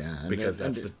watch. Yeah. Because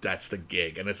that's the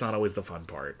gig, and it's not always the fun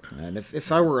part. And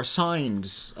if I were assigned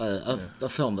a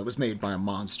film that was made by a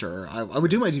monster, I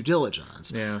would do my due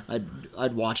diligence. Yeah.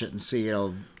 I'd watch it and see,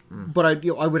 but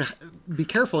I would be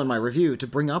careful in my review to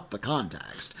bring up the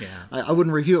context. Yeah. I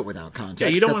wouldn't review it without context. Yeah,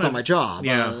 you don't That's wanna, not my job.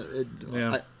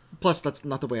 Yeah. Plus, that's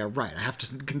not the way I write. I have to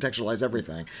contextualize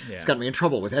everything. Yeah. It's gotten me in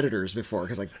trouble with editors before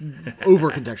because I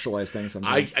over-contextualize things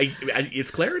sometimes.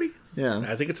 It's clarity. Yeah.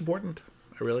 I think it's important.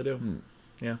 I really do.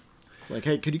 Yeah. It's like,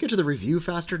 hey, could you get to the review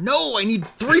faster? No, I need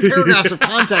 3 paragraphs of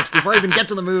context before I even get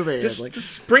to the movie. Just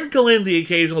sprinkle in the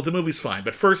occasional, the movie's fine,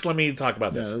 but first let me talk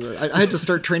about this. I had to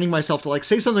start training myself to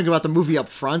say something about the movie up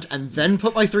front and then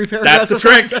put my 3 paragraphs of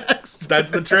context.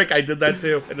 That's the trick. I did that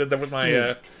too. I did that with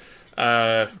my...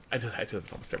 I do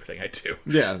with almost everything I do.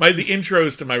 Yeah. The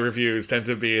intros to my reviews tend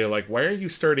to be like, why are you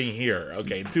starting here?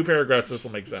 Okay, 2 paragraphs, this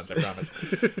will make sense, I promise.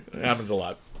 It happens a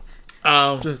lot.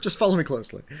 Just follow me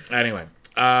closely. Anyway.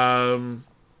 Another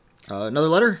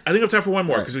letter? I think we have time for one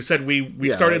more, because we said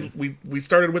we started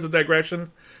with a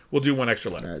digression. We'll do one extra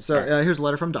letter. All right, so here's a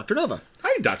letter from Dr. Nova.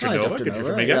 Hi, Dr. Nova. Dr. Good to hear Nova.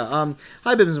 from you again. Yeah,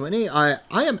 hi, Bibbs and Whitney. I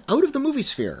am out of the movie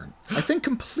sphere. I think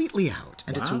completely out,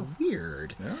 and it's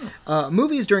weird. Yeah.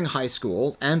 Movies during high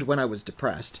school, and when I was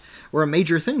depressed, were a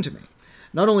major thing to me.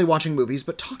 Not only watching movies,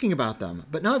 but talking about them.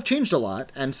 But now I've changed a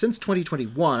lot, and since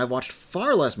 2021, I've watched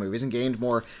far less movies and gained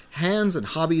more hands and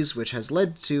hobbies, which has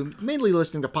led to mainly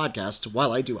listening to podcasts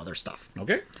while I do other stuff.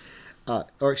 Okay.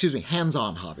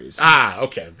 Hands-on hobbies.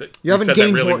 Okay. You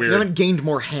haven't gained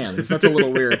more hands. That's a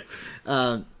little weird.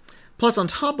 Plus, on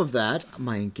top of that,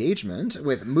 my engagement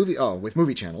with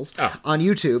movie channels on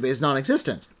YouTube is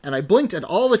non-existent, and I blinked and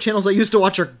all the channels I used to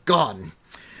watch are gone.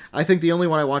 I think the only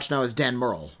one I watch now is Dan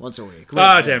Murrell, once a week.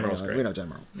 Dan Murrell's great. We know Dan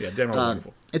Murrell. Yeah, Dan Murrell's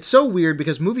wonderful. It's so weird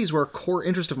because movies were a core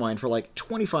interest of mine for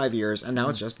 25 years, and now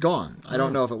it's just gone. I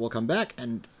don't know if it will come back,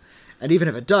 and even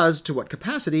if it does, to what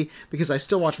capacity, because I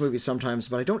still watch movies sometimes,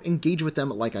 but I don't engage with them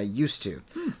like I used to.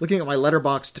 Looking at my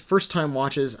Letterboxd first-time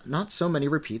watches, not so many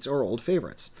repeats or old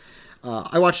favorites.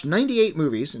 I watched 98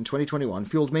 movies in 2021,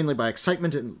 fueled mainly by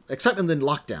excitement in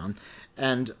lockdown,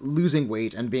 and losing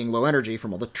weight and being low energy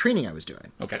from all the training I was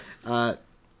doing. Okay. Then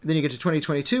you get to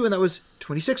 2022, and that was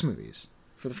 26 movies.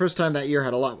 For the first time that year,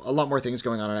 had a lot more things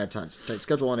going on, and I had a tight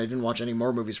schedule, and I didn't watch any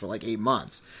more movies for 8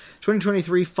 months.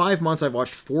 2023, 5 months, I've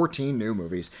watched 14 new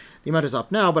movies. The amount is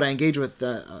up now, but I engage with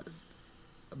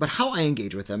but how I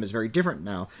engage with them is very different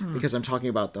now because I'm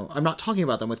not talking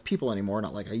about them with people anymore,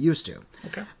 not like I used to.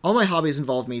 Okay. All my hobbies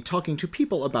involve me talking to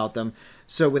people about them,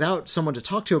 so without someone to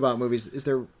talk to about movies,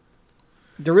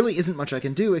 there really isn't much I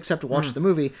can do except watch the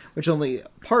movie, which is only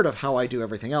part of how I do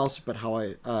everything else, but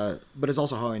is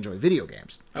also how I enjoy video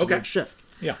games. It's a weird shift.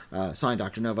 Yeah. Signed,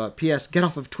 Dr. Nova. P.S. Get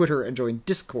off of Twitter and join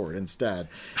Discord instead.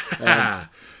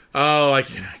 I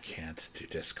can't do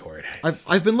Discord.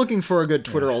 I've been looking for a good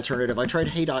Twitter alternative. I tried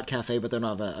Hey.cafe, but they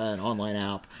don't have an online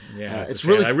app. Yeah, it's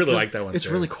really. I really like that one. It's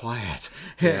too. really quiet.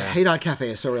 Yeah.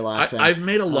 Hey.cafe is so relaxing. I've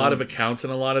made a lot of accounts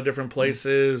in a lot of different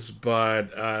places,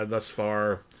 but thus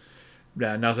far,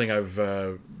 nothing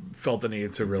I've felt the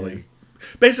need to really.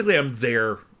 Basically, I'm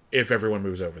there if everyone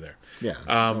moves over there.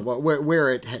 Yeah. Where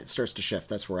it starts to shift,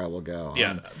 that's where I will go.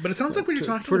 Yeah, but it sounds like what you're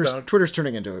talking about. Twitter's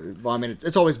turning into. Well, I mean,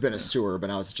 it's always been a sewer, but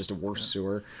now it's just a worse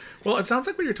sewer. Well, it sounds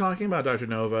like what you're talking about, Dr.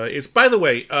 Nova, is, by the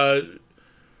way,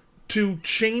 to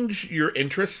change your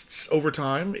interests over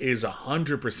time is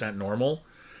 100% normal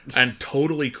and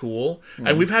totally cool.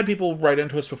 And we've had people write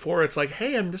into us before. It's like,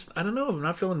 hey, I don't know, I'm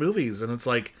not feeling movies. And it's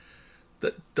like,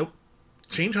 don't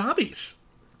change hobbies.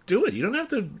 Do it. You don't have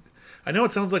to. I know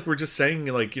it sounds like we're just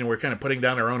saying, we're kind of putting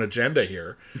down our own agenda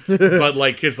here. But,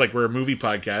 it's like we're a movie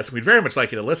podcast. We'd very much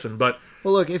like you to listen, but...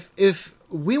 Well, look, if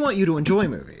we want you to enjoy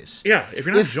movies. Yeah, if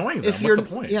you're not enjoying them, what's the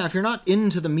point? Yeah, if you're not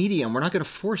into the medium, we're not going to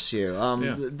force you.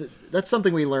 That's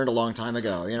something we learned a long time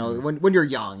ago. You know, when you're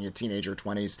young, you're teenager,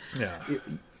 20s. Yeah.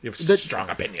 You have strong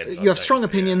opinions. You have strong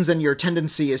opinions, and your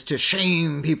tendency is to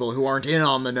shame people who aren't in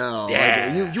on the know.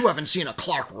 Yeah. Like, you haven't seen a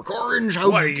Clockwork Orange. How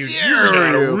Why are you? dare You're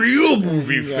not you? a real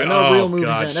movie fan. not a real movie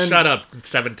God, fan. And- shut up,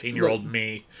 17-year-old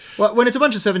me. Well, when it's a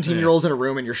bunch of 17-year-olds in a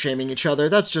room and you're shaming each other,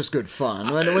 that's just good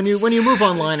fun. When you move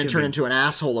online and turn into an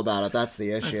asshole about it, that's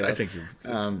the issue. I think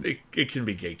it can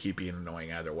be gatekeeping and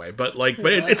annoying either way, but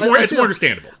it's more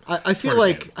understandable. I feel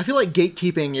like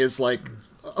gatekeeping is like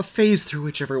a phase through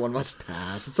which everyone must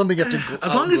pass. It's something you have to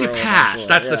as long as you pass,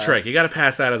 that's the trick. You got to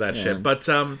pass out of that Yeah. shit. But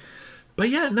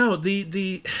yeah, no,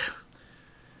 the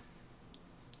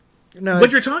No,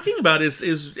 what you're talking about is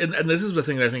and this is the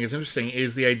thing that I think is interesting,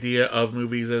 is the idea of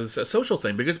movies as a social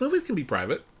thing, because movies can be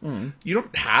private. You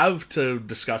don't have to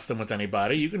discuss them with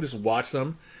anybody. You can just watch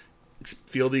them,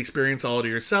 feel the experience all to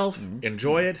yourself,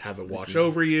 enjoy it, have it wash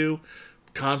over you,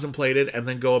 contemplate it, and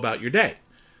then go about your day.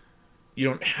 You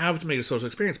don't have to make a social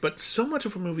experience, but so much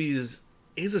of a movie is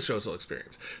a social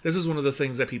experience. This is one of the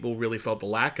things that people really felt the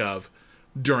lack of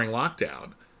during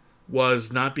lockdown,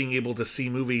 was not being able to see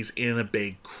movies in a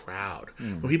big crowd.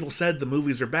 When people said the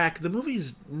movies are back, the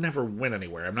movies never went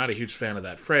anywhere. I'm not a huge fan of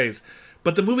that phrase.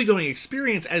 But the movie-going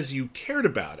experience, as you cared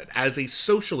about it, as a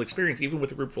social experience, even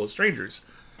with a group full of strangers,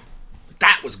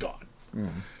 that was gone.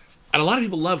 And a lot of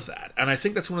people love that. And I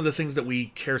think that's one of the things that we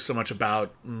care so much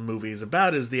about movies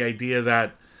about, is the idea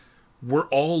that we're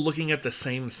all looking at the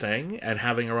same thing and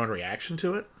having our own reaction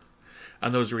to it.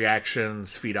 And those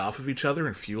reactions feed off of each other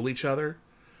and fuel each other.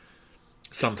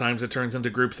 Sometimes it turns into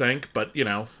groupthink, but,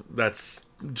 that's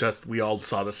just, we all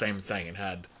saw the same thing and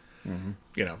had,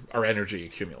 our energy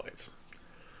accumulates.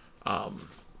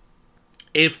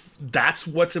 If that's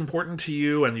what's important to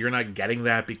you and you're not getting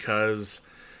that because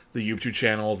the YouTube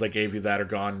channels that gave you that are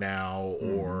gone now,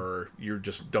 or you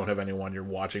just don't have anyone you're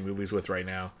watching movies with right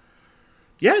now,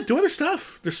 yeah, do other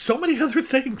stuff. There's so many other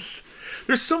things.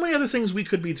 There's so many other things we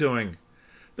could be doing.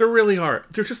 There really are.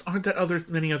 There just aren't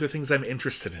many other things I'm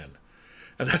interested in.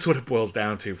 And that's what it boils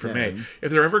down to for me.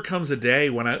 If there ever comes a day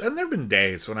when and there have been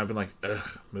days when I've been like,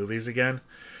 ugh, movies again.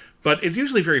 But it's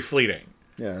usually very fleeting.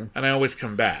 Yeah. And I always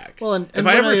come back. Well, and if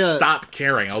I ever stop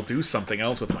caring, I'll do something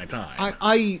else with my time.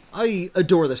 I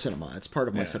adore the cinema. It's part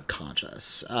of my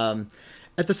subconscious.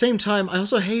 At the same time, I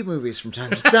also hate movies from time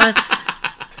to time.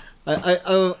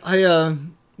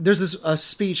 There's this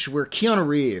speech where Keanu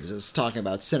Reeves is talking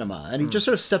about cinema, and he just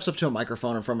sort of steps up to a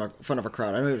microphone in front of a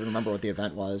crowd. I don't even remember what the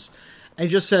event was. And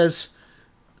he just says,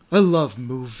 I love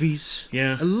movies.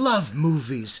 Yeah. I love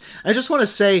movies. I just want to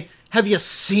say, have you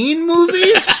seen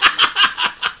movies?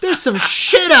 There's some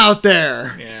shit out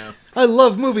there. Yeah. I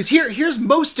love movies. Here's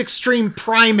Most Extreme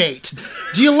Primate.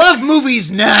 Do you love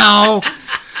movies now?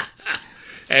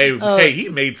 Hey, he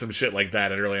made some shit like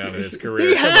that early on in his career.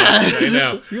 He has. I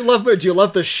know. Do you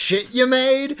love the shit you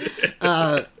made?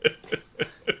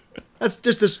 That's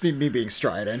just me being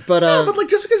strident, but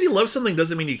just because you love something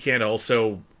doesn't mean you can't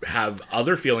also have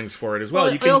other feelings for it as well.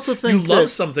 I also think you love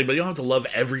something, but you don't have to love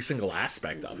every single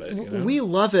aspect of it. We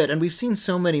love it, and we've seen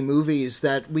so many movies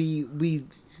that we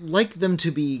like them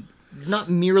to be not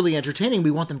merely entertaining.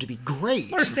 We want them to be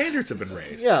great. Our standards have been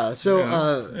raised. Yeah,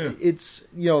 so it's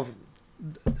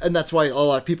and that's why a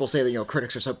lot of people say that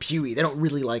critics are so pewy. They don't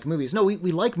really like movies. No, we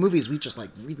like movies. We just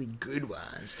like really good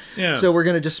ones. Yeah. So we're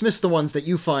going to dismiss the ones that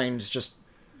you find just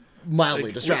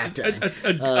mildly distracting.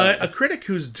 A critic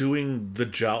who's doing the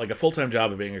job, like a full-time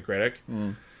job of being a critic,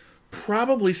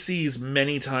 probably sees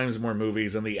many times more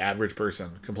movies than the average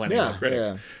person complaining about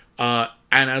critics. Yeah.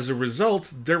 And as a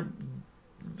result,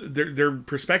 their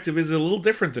perspective is a little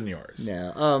different than yours.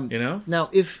 Yeah. Now,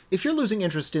 if you're losing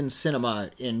interest in cinema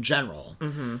in general,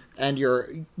 and your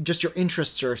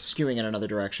interests are skewing in another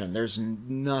direction, there's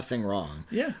nothing wrong.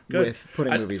 With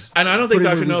putting movies. And I don't think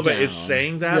Dr. Nova is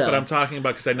saying that, but I'm talking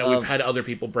about because I know we've had other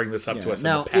people bring this up to us in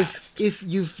the past. If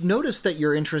you've noticed that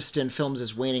your interest in films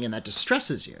is waning and that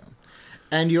distresses you,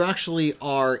 and you actually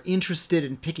are interested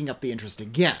in picking up the interest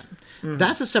again.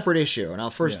 That's a separate issue, and I'll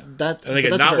first that. And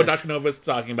again, not what Dr. Nova is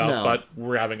talking about, but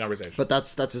we're having a conversation. But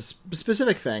that's a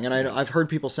specific thing, and I've heard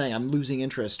people saying, "I'm losing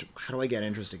interest. How do I get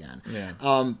interest again?"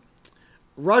 Yeah.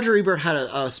 Roger Ebert had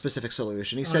a specific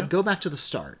solution. He said, "Go back to the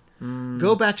start.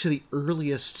 Go back to the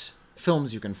earliest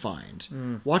films you can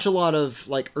find. Watch a lot of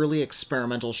like early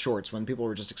experimental shorts when people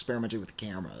were just experimenting with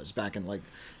cameras back in like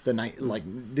the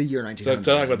year 1900.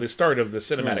 Talk about the start of the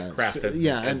cinematic craft.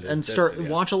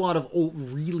 Watch a lot of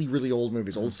really really old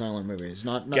movies, old silent movies.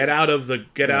 Not get out of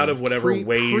whatever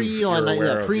wave you're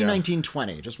aware of. Pre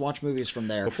 1920. Just watch movies from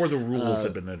there before the rules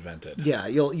had been invented. Yeah,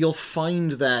 you'll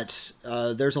find that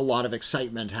there's a lot of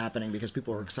excitement happening because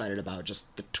people are excited about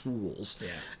just the tools.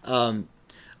 Yeah.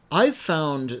 I've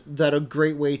found that a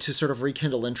great way to sort of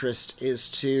rekindle interest is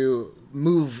to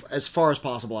move as far as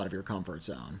possible out of your comfort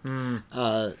zone.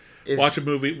 Watch a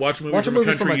movie from a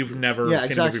country you've never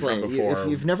seen a movie from before. If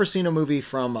you've never seen a movie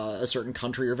from a certain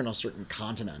country or even a certain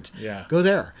continent, yeah, go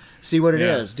there, see what it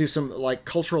is, do some like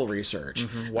cultural research.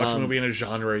 Watch a movie in a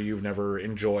genre you've never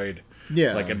enjoyed.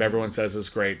 Yeah, like if everyone says it's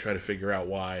great, try to figure out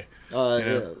why.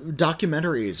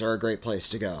 Documentaries are a great place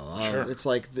to go. Sure. It's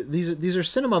like these are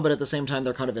cinema, but at the same time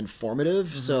they're kind of informative.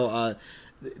 So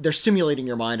they're stimulating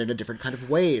your mind in a different kind of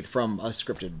way from a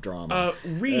scripted drama.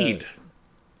 Read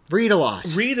a lot.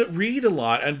 Read a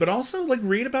lot, but also like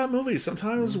read about movies.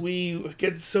 Sometimes we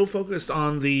get so focused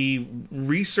on the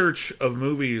research of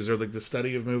movies or like the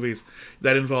study of movies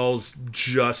that involves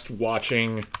just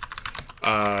watching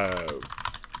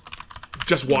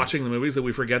the movies that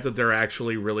we forget that they're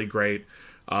actually really great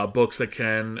books that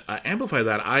can amplify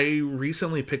that. I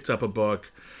recently picked up a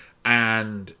book,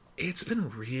 and it's been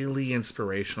really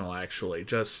inspirational, actually.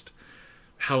 Just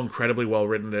how incredibly well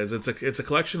written it is. It's a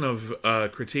collection of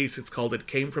critiques. It's called "It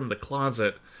Came from the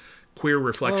Closet: Queer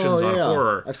Reflections on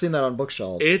Horror." I've seen that on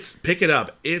bookshelves. Pick it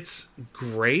up. It's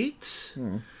great.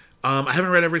 I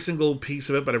haven't read every single piece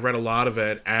of it, but I've read a lot of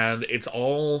it, and it's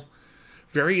all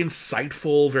very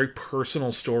insightful, very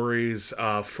personal stories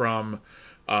from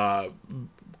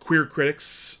queer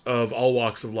critics of all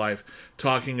walks of life,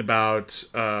 talking about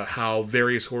how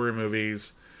various horror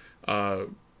movies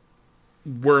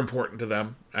were important to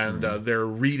them, and their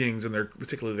readings, and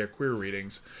particularly their queer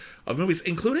readings of movies,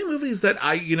 including movies that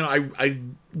I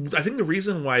think the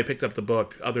reason why I picked up the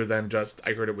book, other than just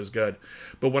I heard it was good,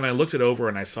 but when I looked it over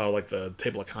and I saw like the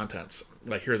table of contents,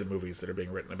 like here are the movies that are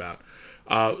being written about.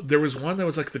 There was one that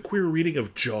was like the queer reading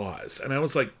of Jaws, and I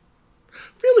was like,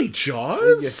 really,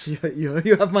 Jaws?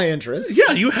 You have my interest.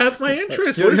 Yeah, you have my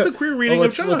interest. What is the queer reading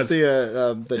of Jaws? What's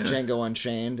the Django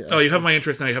Unchained? Oh, you have my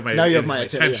interest, now you have my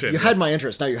attention. You had my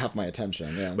interest, now you have my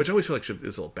attention. Yeah. Which I always feel like is a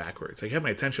little backwards. Like, you have my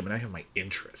attention, but now you have my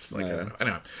interest. Like, I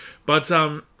know. But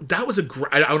that was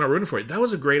I want to ruin it for you. That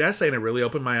was a great essay, and it really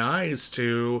opened my eyes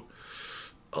to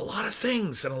a lot of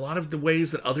things and a lot of the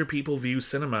ways that other people view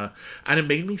cinema. And it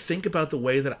made me think about the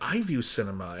way that I view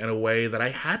cinema in a way that I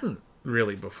hadn't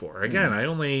really before. Again, I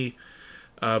only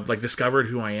discovered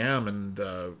who I am and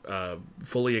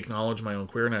fully acknowledged my own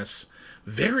queerness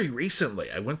very recently.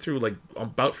 I went through like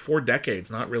about 4 decades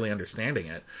not really understanding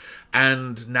it,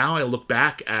 and now I look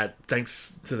back at,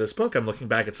 thanks to this book, I'm looking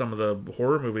back at some of the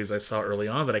horror movies I saw early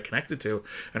on that I connected to,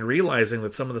 and realizing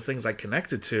that some of the things I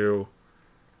connected to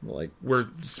were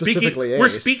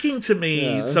speaking to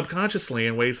me subconsciously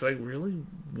in ways that I really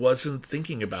wasn't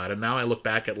thinking about. And now I look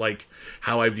back at like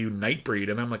how I view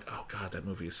Nightbreed, and I'm like, oh god, that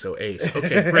movie is so ace.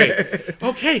 Okay, great.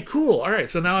 Okay, cool. All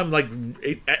right, so now I'm like,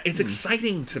 it's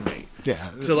exciting to me. Yeah.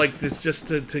 So like, it's just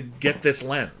to get this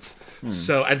lens.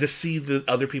 So, and to see the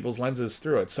other people's lenses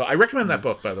through it. So I recommend that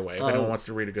book, by the way, if anyone wants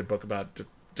to read a good book about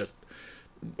just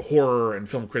horror and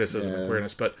film criticism and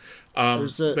queerness. But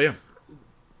yeah.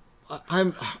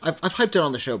 I've hyped it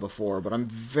on the show before, but I'm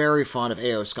very fond of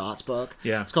A.O. Scott's book.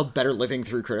 Yeah. It's called Better Living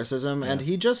Through Criticism, and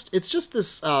it's just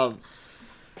this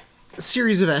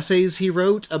series of essays he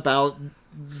wrote about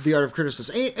the art of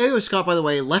criticism. A.O. Scott, by the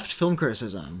way, left film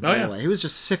criticism. By the way, he was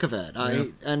just sick of it,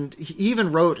 and he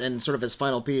even wrote in sort of his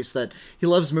final piece that he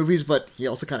loves movies, but he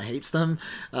also kind of hates them.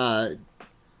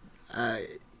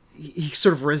 He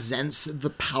sort of resents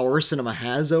the power cinema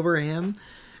has over him.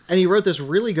 And he wrote this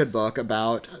really good book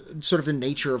about sort of the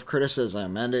nature of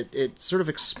criticism, and it sort of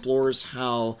explores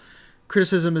how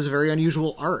criticism is a very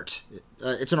unusual art.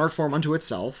 It's an art form unto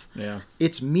itself. Yeah.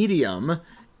 Its medium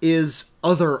is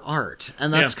other art,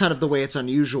 and that's kind of the way it's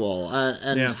unusual,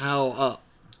 how...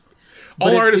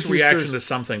 all art is a reaction to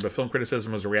something, but film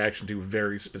criticism is a reaction to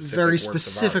very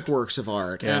specific works of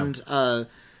art. Yeah. And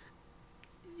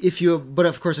but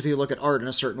of course, if you look at art in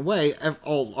a certain way,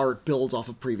 all art builds off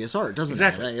of previous art, doesn't it?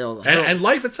 Exactly. And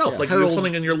life itself. Like, you have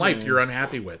something in your life you're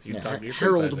unhappy with.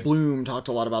 Harold Bloom talked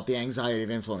a lot about the anxiety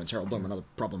of influence. Harold Bloom, another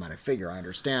problematic figure, I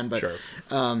understand. But, sure.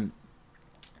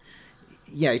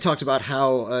 He talked about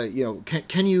how,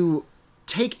 can you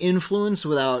take influence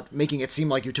without making it seem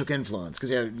like you took influence? Because,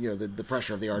 the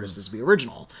pressure of the artist is to be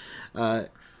original.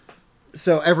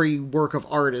 So every work of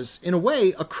art is, in a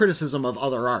way, a criticism of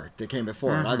other art that came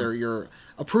before it. Either you're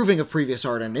approving of previous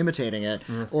art and imitating it,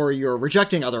 or you're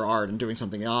rejecting other art and doing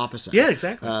something opposite. Yeah,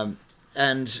 exactly.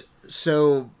 And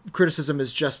so criticism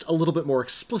is just a little bit more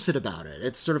explicit about it.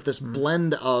 It's sort of this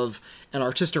blend of an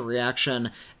artistic reaction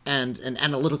and an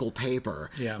analytical paper,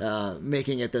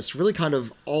 making it this really kind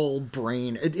of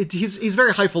all-brain... He's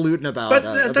very highfalutin about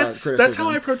criticism. That's how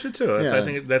I approach it, too. I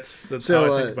think that's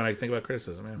how I think when I think about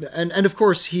criticism. Yeah. And of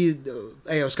course,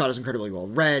 A.O. Scott is incredibly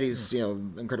well-read. He's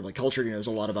incredibly cultured. He knows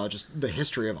a lot about just the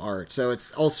history of art. So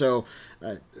it's also...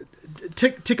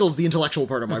 tickles the intellectual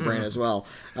part of my brain as well.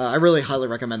 I really highly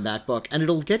recommend that book, and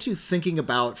it'll get you thinking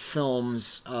about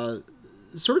films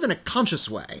sort of in a conscious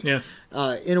way,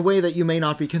 in a way that you may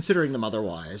not be considering them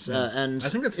otherwise. And I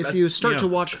think if you start to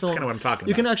watch films, kind of what I'm talking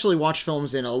you about. can actually watch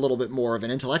films in a little bit more of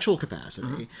an intellectual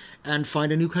capacity and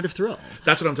find a new kind of thrill.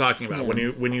 That's what I'm talking about.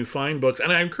 When you find books,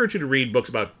 and I encourage you to read books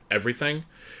about everything,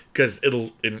 because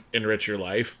it'll enrich your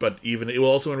life, but it will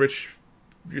also enrich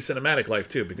your cinematic life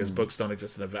too, because books don't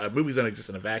exist movies don't exist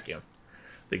in a vacuum.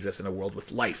 They exist in a world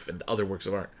with life and other works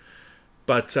of art.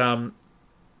 But to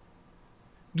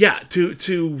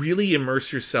really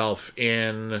immerse yourself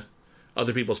in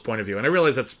other people's point of view, and I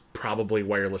realize that's probably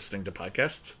why you're listening to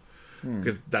podcasts,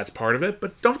 because that's part of it.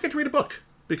 But don't forget to read a book,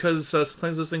 because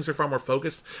sometimes those things are far more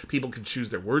focused. People can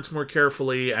choose their words more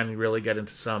carefully and really get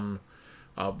into some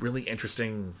really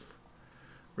interesting,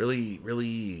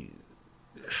 really.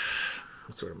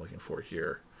 What's what I'm looking for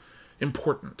here?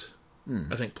 Important,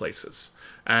 I think, places,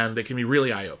 and they can be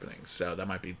really eye-opening. So that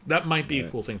might be a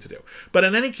cool thing to do. But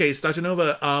in any case, Dr.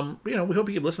 Nova, we hope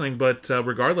you keep listening. But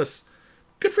regardless,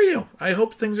 good for you. I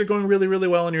hope things are going really, really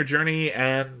well on your journey,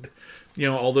 and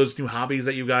all those new hobbies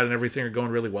that you got and everything are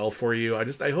going really well for you.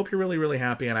 I hope you're really, really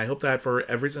happy, and I hope that for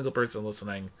every single person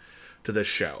listening to this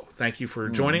show. Thank you for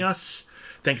joining us.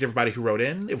 Thank you to everybody who wrote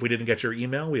in. If we didn't get your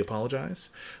email, we apologize.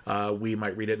 We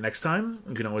might read it next time.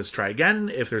 You can always try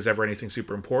again. If there's ever anything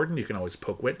super important, you can always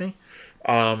poke Whitney.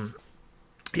 You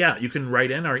can write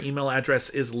in. Our email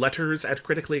address is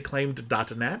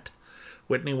letters@criticallyacclaimed.net.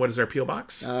 Whitney, what is our P.O.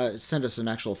 Box? Send us an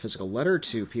actual physical letter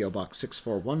to P.O. Box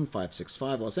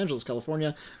 641565, Los Angeles,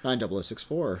 California,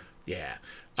 90064. Yeah.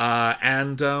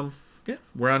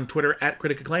 We're on Twitter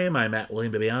 @CriticAcclaim. I'm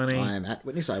 @William Bibiani. I'm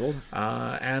 @Whitney Seibold.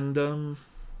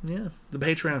 The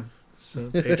Patreon. So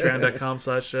patreon.com/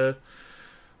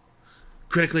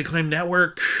 Critically Acclaimed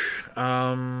Network.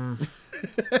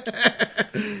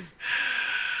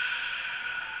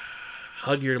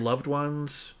 Hug your loved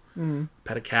ones.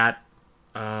 Pet a cat.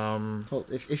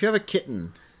 If you have a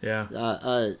kitten,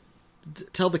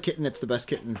 tell the kitten it's the best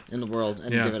kitten in the world,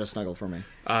 and give it a snuggle for me.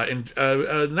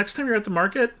 Next time you're at the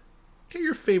market, get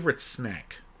your favorite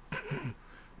snack.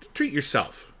 Treat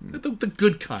yourself. The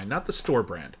good kind, not the store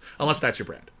brand, unless that's your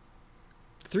brand.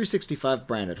 365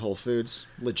 brand at Whole Foods,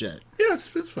 legit. Yeah, it's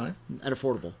fine. And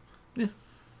affordable. Yeah.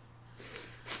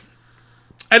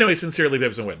 Anyway, sincerely,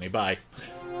 Bibbs and Whitney. Bye.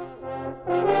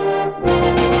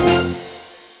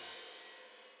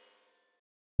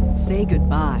 Say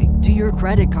goodbye to your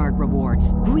credit card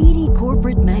rewards. Greedy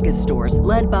corporate mega stores,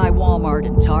 led by Walmart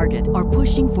and Target, are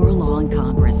pushing for a law in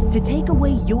Congress to take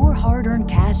away your hard-earned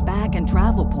cash back and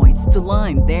travel points to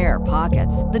line their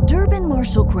pockets. The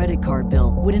Durbin-Marshall credit card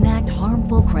bill would enact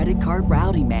harmful credit card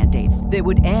routing mandates that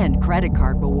would end credit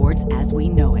card rewards as we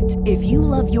know it. If you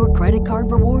love your credit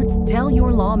card rewards, tell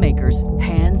your lawmakers,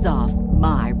 hands off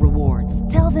my rewards.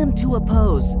 Tell them to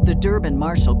oppose the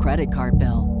Durbin-Marshall credit card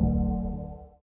bill.